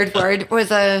really weird word,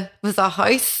 was a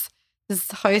house.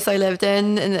 This house I lived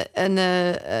in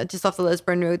just off the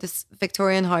Lisburn Road, this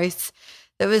Victorian house.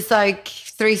 It was like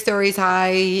 3 stories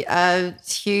high,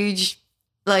 huge.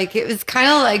 Like, it was kind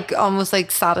of like almost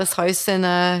like saddest house in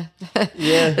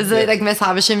it's like Miss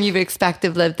Havisham you would expect to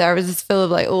have lived there. It was just full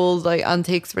of like old like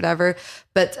antiques, whatever.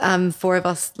 But 4 of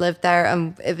us lived there,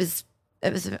 and it was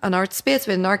an art space.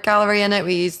 We had an art gallery in it.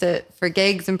 We used it for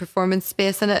gigs and performance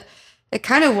space, and it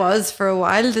kind of was for a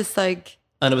while just like.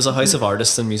 And it was a house of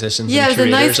artists and musicians. Yeah, and it was a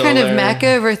nice kind of there.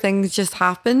 mecca where things just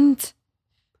happened.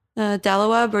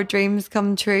 Delaweb, where dreams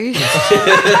come true.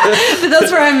 But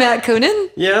that's where I met Conan.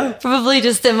 Yeah. Probably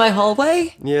just in my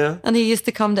hallway. Yeah. And he used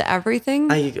to come to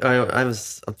everything. I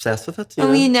was obsessed with it.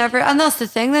 And and that's the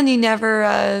thing, then you never...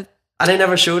 and I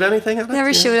never showed anything at it.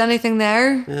 Never showed anything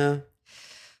there. Yeah.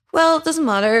 Well, it doesn't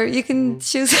matter. You can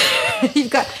choose.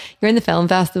 You're in the film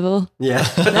festival. Yeah.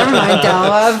 Never mind,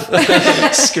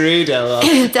 Delaweb. Screw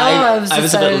Delaweb. I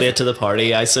was a bit late to the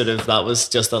party. That was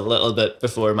just a little bit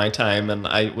before my time, and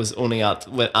I was only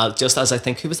just as I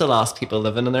think, who was the last people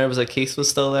living in there? Was it Keith was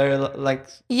still there? Like,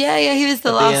 yeah, he was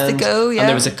the last to go. Yeah, and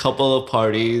there was a couple of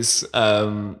parties,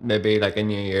 maybe like a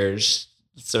New Year's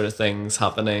sort of things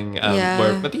happening,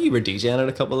 where maybe you were DJing at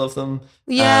a couple of them.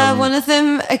 Yeah, one of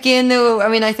them, again though, I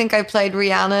mean, I think I played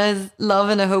Rihanna's Love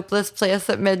in a Hopeless Place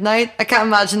at midnight. I can't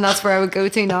imagine that's where I would go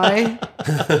to now.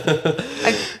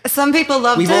 Some people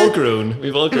loved it.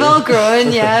 We've all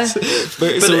grown, yeah.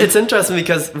 But it's interesting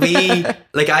because we,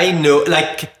 like, I know,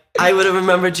 like, I would have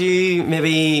remembered you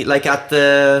maybe like at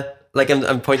the, like,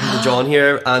 I'm pointing to John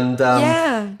here, and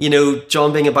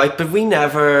John being about, but we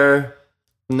never.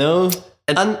 No.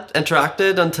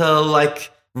 interacted until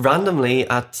like randomly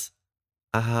at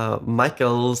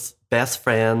Michael's best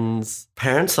friend's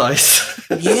parents' house.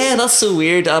 Yeah, that's so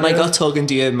weird. And I got talking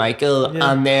to you, Michael,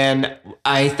 and then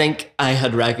I think I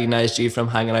had recognised you from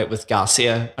hanging out with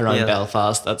Garcia around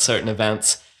Belfast at certain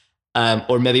events.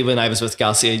 Or maybe when I was with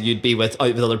Garcia, you'd be out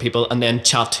with other people and then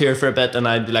chat to her for a bit, and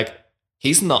I'd be like,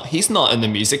 he's not in the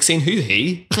music scene, who's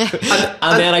he?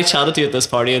 and then I chatted to you at this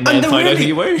party and then found out who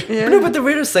you were. Yeah. No, but the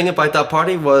weirdest thing about that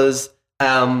party was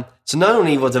so not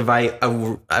only was it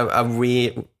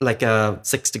like a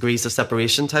 6 degrees of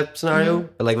separation type scenario,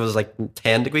 but like it was like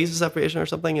 10 degrees of separation or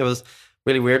something. It was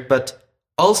really weird. But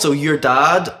also your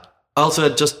dad also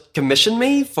had just commissioned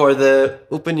me for the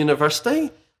Open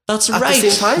University. That's right. At the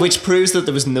same time. Which proves that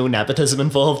there was no nepotism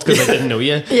involved because I didn't know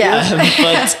you.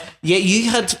 But yeah,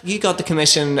 you got the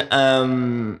commission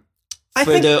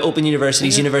for the Open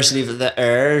University's University of the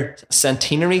Air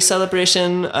centenary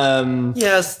celebration.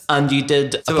 Yes. And you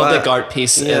did a public art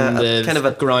piece in the kind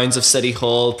of grounds of City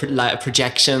Hall,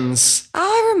 projections. Oh,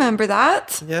 I remember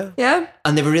that. Yeah. Yeah.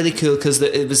 And they were really cool because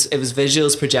it was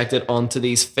visuals projected onto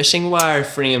these fishing wire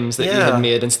frames that you had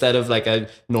made instead of like a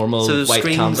normal white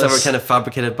screens canvas. That were kind of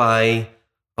fabricated by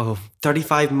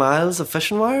 35 miles of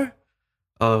fishing wire.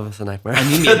 Oh, it was a nightmare. And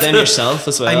you made them yourself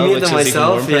as well. I made them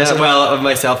myself. Yeah. Well, of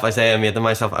myself, I say I made them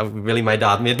myself. Really, my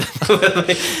dad made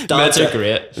them. Dads are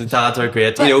great. Dads are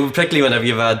great. But, particularly whenever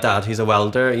you have a dad who's a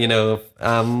welder.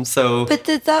 So. But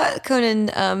did that,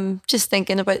 Conan? Just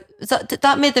thinking about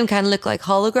that made them kind of look like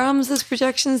holograms as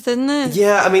projections, didn't it?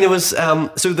 Yeah, I mean, it was.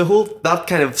 So that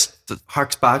kind of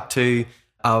harks back to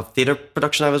a theatre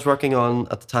production I was working on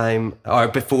at the time, or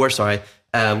before. Sorry,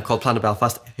 called Planet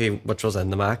Belfast, which was in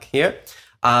the Mac here.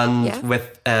 And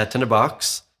with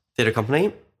Tinderbox Theatre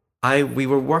Company, I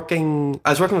was working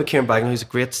with Kieran Bagnan, who's a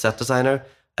great set designer.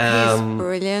 He's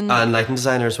brilliant. And lighting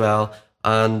designer as well.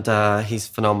 And he's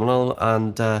phenomenal.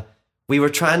 And we were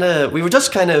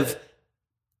just kind of,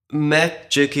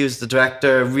 Mick Duke, who's the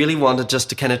director, really wanted just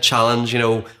to kind of challenge,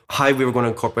 how we were going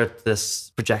to incorporate this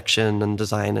projection and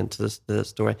design into the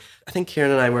story. I think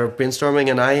Kieran and I were brainstorming,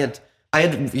 and I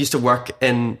had used to work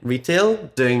in retail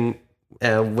doing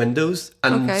windows,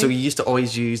 and so you used to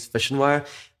always use fishing wire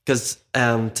because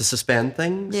to suspend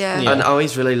things. And I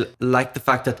always really liked the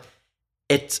fact that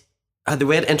the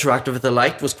way it interacted with the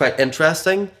light was quite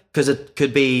interesting because it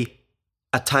could be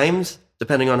at times,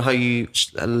 depending on how you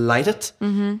light it,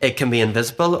 it can be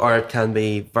invisible or it can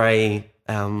be very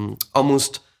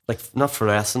almost like, not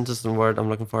fluorescent is the word I'm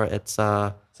looking for. It's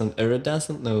an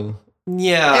iridescent. No.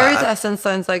 Yeah, iridescent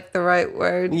sounds like the right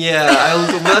word. Yeah,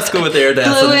 let's go with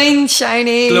iridescent. Glowing,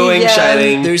 shiny.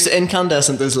 Shining. There's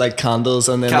incandescent. There's like candles,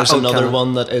 and then there's another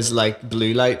one that is like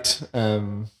blue light.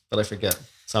 But I forget.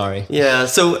 Sorry. Yeah.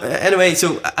 So anyway,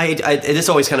 it just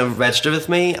always kind of registered with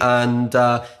me, and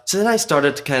so then I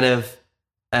started to kind of.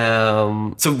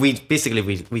 So we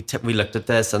looked at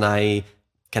this, and I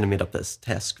kind of made up this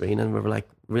test screen, and we were like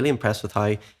really impressed with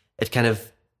how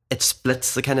it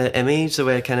splits the kind of image, the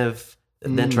way it kind of,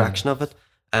 the interaction of it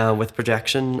with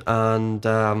projection. And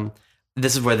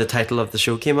this is where the title of the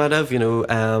show came out of,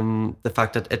 the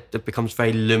fact that it becomes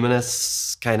very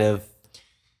luminous, kind of.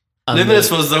 And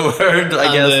luminous was the word,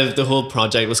 I guess. The whole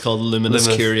project was called Luminous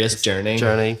Curious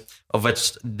Journey. Of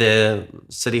which the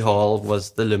City Hall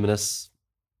was the luminous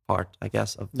part, I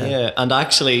guess. And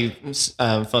actually,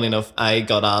 funny enough, I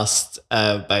got asked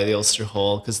by the Ulster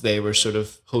Hall because they were sort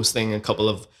of hosting a couple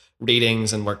of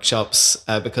readings and workshops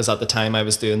because at the time I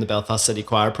was doing the Belfast City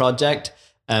Choir project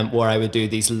where I would do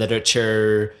these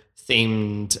literature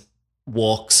themed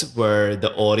walks where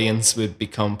the audience would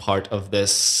become part of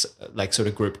this like sort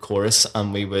of group chorus,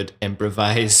 and we would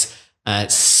improvise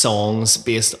songs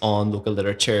based on local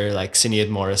literature like Sinead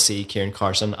Morrissey, Kieran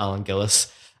Carson, Alan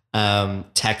Gillis,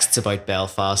 texts about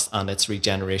Belfast and its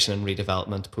regeneration and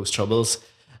redevelopment post-Troubles.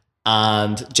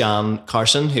 And Jan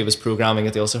Carson, who was programming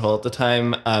at the Ulster Hall at the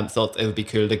time, thought it would be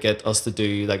cool to get us to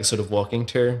do like a sort of walking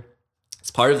tour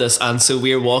as part of this. And so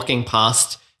we were walking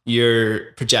past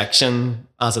your projection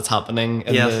as it's happening.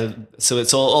 So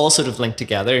it's all sort of linked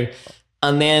together.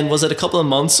 And then was it a couple of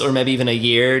months or maybe even a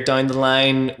year down the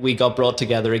line, we got brought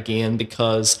together again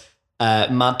because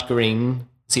Matt Green,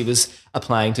 he was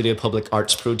applying to do a public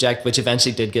arts project, which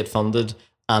eventually did get funded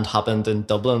and happened in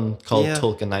Dublin, called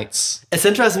Tolkien Nights. It's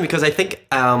interesting because I think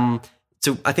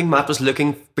Matt was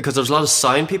looking, because there's a lot of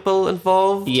sound people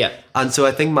involved. Yeah. And so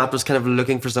I think Matt was kind of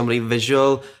looking for somebody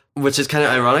visual, which is kind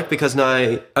of ironic because now,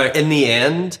 in the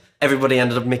end, everybody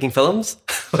ended up making films,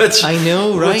 which I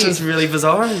know, right? Which is really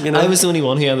bizarre. I was the only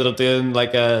one who ended up doing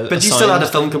like a. But you still had a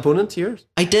film component to yours?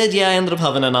 I did, yeah. I ended up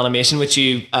having an animation which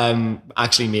you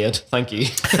actually made. Thank you.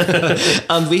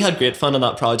 And we had great fun on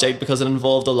that project because it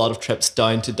involved a lot of trips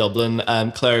down to Dublin.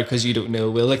 Claire, because you don't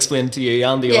know, we'll explain to you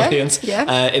and the audience.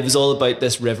 Yeah. It was all about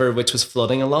this river which was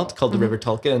flooding a lot, called the River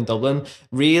Tolka in Dublin.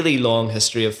 Really long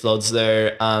history of floods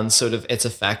there and sort of its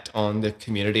effect on the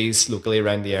communities locally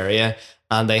around the area.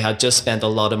 And they had just spent a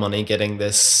lot of money getting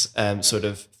this sort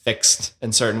of fixed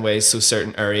in certain ways. So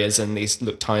certain areas in these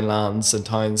townlands and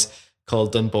towns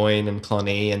called Dunboyne and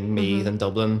Clonee and Meath and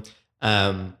Dublin,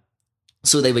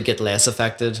 so they would get less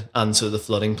affected. And so the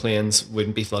flooding plains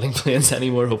wouldn't be flooding plains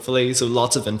anymore, hopefully. So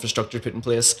lots of infrastructure put in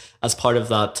place as part of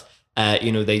that.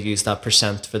 They used that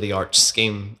percent for the arch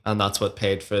scheme. And that's what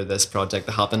paid for this project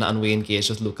to happen. And we engaged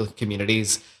with local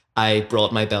communities. I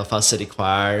brought my Belfast City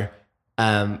Choir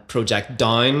project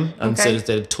down and sort of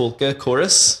did Tolka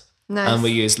chorus. Nice. And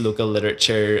we used local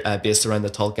literature based around the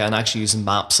Tolka and actually using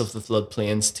maps of the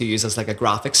floodplains to use as like a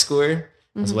graphic score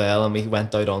as well. And we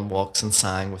went out on walks and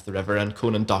sang with the river, and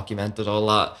Conan documented all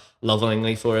that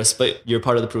lovingly for us. But your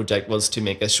part of the project was to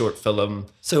make a short film.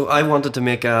 So I wanted to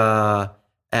make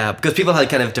because people had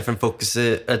kind of different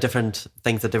focuses, different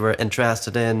things that they were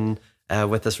interested in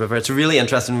with this river. It's a really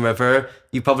interesting river.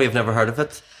 You probably have never heard of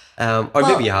it.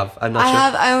 Maybe you have. I'm not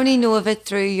sure. I only know of it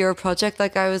through your project.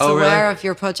 Like I was aware of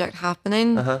your project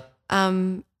happening.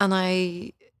 And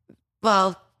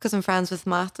because I'm friends with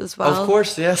Matt as well. Of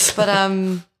course, yes. But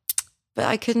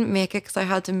I couldn't make it because I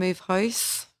had to move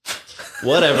house.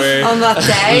 Whatever. On that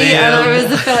day, and I was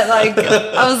a bit like,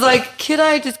 I was like, could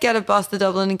I just get a bus to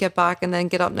Dublin and get back, and then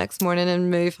get up next morning and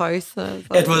move house? And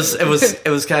it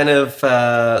was kind of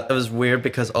it was weird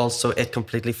because also it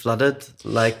completely flooded.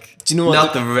 Like, do you know what?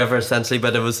 Not the river essentially,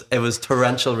 but it was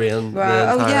torrential rain.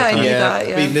 Wow. I knew that.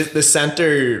 Yeah. I mean, the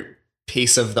center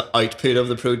piece of the output of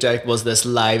the project was this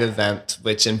live event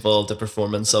which involved a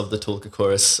performance of the Tolka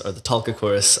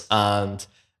chorus and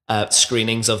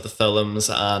screenings of the films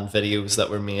and videos that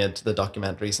were made, the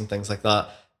documentaries and things like that.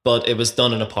 But it was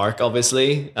done in a park,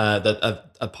 obviously,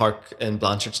 a park in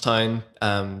Blanchardstown,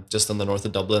 just on the north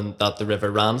of Dublin, that the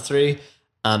river ran through.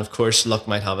 And of course, luck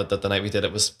might have it that the night we did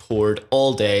it was poured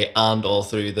all day and all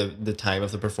through the time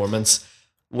of the performance.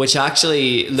 Which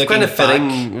actually, looking back,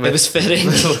 it was fitting.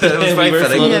 It was very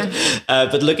fitting. Yeah.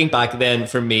 But looking back then,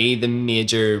 for me, the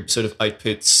major sort of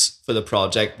outputs for the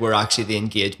project were actually the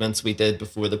engagements we did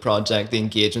before the project, the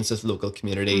engagements with local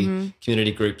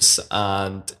community groups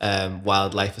and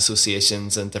wildlife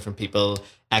associations and different people,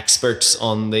 experts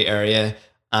on the area.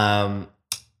 And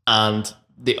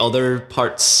the other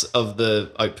parts of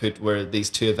the output were these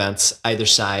two events either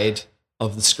side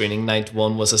of the screening night.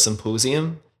 One was a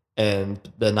symposium in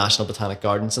the National Botanic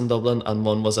Gardens in Dublin, and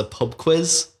one was a pub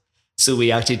quiz. So we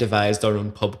actually devised our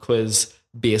own pub quiz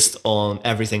based on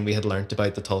everything we had learnt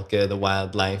about the Tolka, the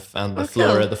wildlife and the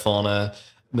flora, the fauna,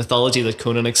 mythology that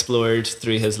Conan explored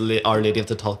through his Our Lady of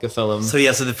the Tolka film. So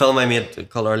the film I made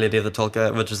called Our Lady of the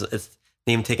Tolka, which is its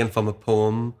name taken from a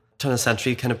poem, turn of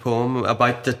century kind of poem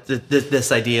about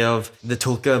this idea of the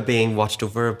Tolka being watched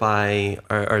over by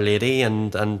Our Lady,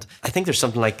 and I think there's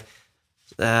something like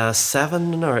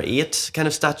 7 or 8 kind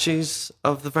of statues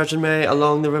of the Virgin Mary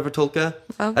along the River Tolka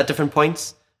at different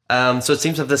points. So it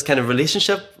seems to have this kind of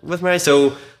relationship with Mary.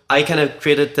 So I kind of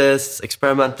created this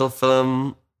experimental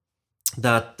film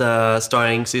that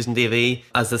starring Susan Davy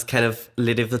as this kind of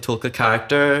Lady of the Tolka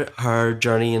character, her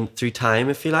journey through time,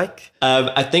 if you like.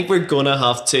 I think we're gonna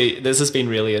have to, this has been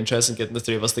really interesting getting the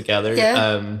three of us together.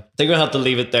 I think we're gonna have to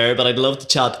leave it there, but I'd love to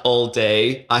chat all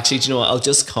day. Actually, do you know what, I'll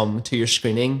just come to your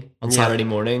screening on Saturday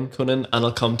morning, Conan, and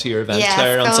I'll come to your event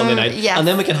there on Sunday night, and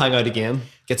then we can hang out again,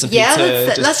 get some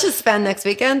pizza. Let's just spend next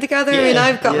weekend together. I mean,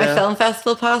 I've got my film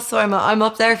festival pass, so I'm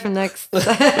up there from next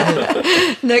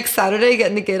next Saturday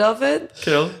getting the good of it.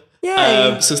 Cool.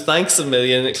 Yay. So thanks a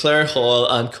million, Claire Hall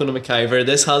and Conan McIvor.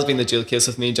 This has been The Jewel Case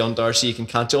with me, John Darcy. You can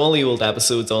catch all the old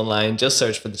episodes online. Just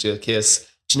search for The Jewel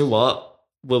Case. Do you know what?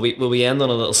 Will we end on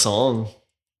a little song?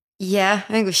 Yeah,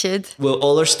 I think we should. Well,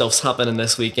 all our stuff's happening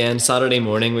this weekend. Saturday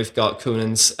morning, we've got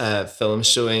Conan's film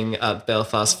showing at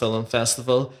Belfast Film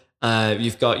Festival.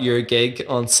 You've got your gig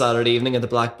on Saturday evening at the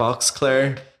Black Box,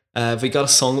 Claire. Have we got a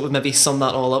song that would maybe sum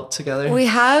that all up together? We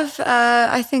have.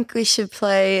 I think we should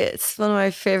play, it's one of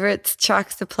my favourite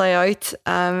tracks to play out,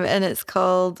 and it's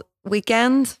called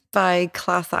Weekend by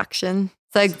Class Action.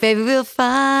 It's like, baby, we'll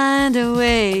find a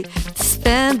way to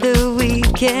spend the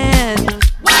weekend.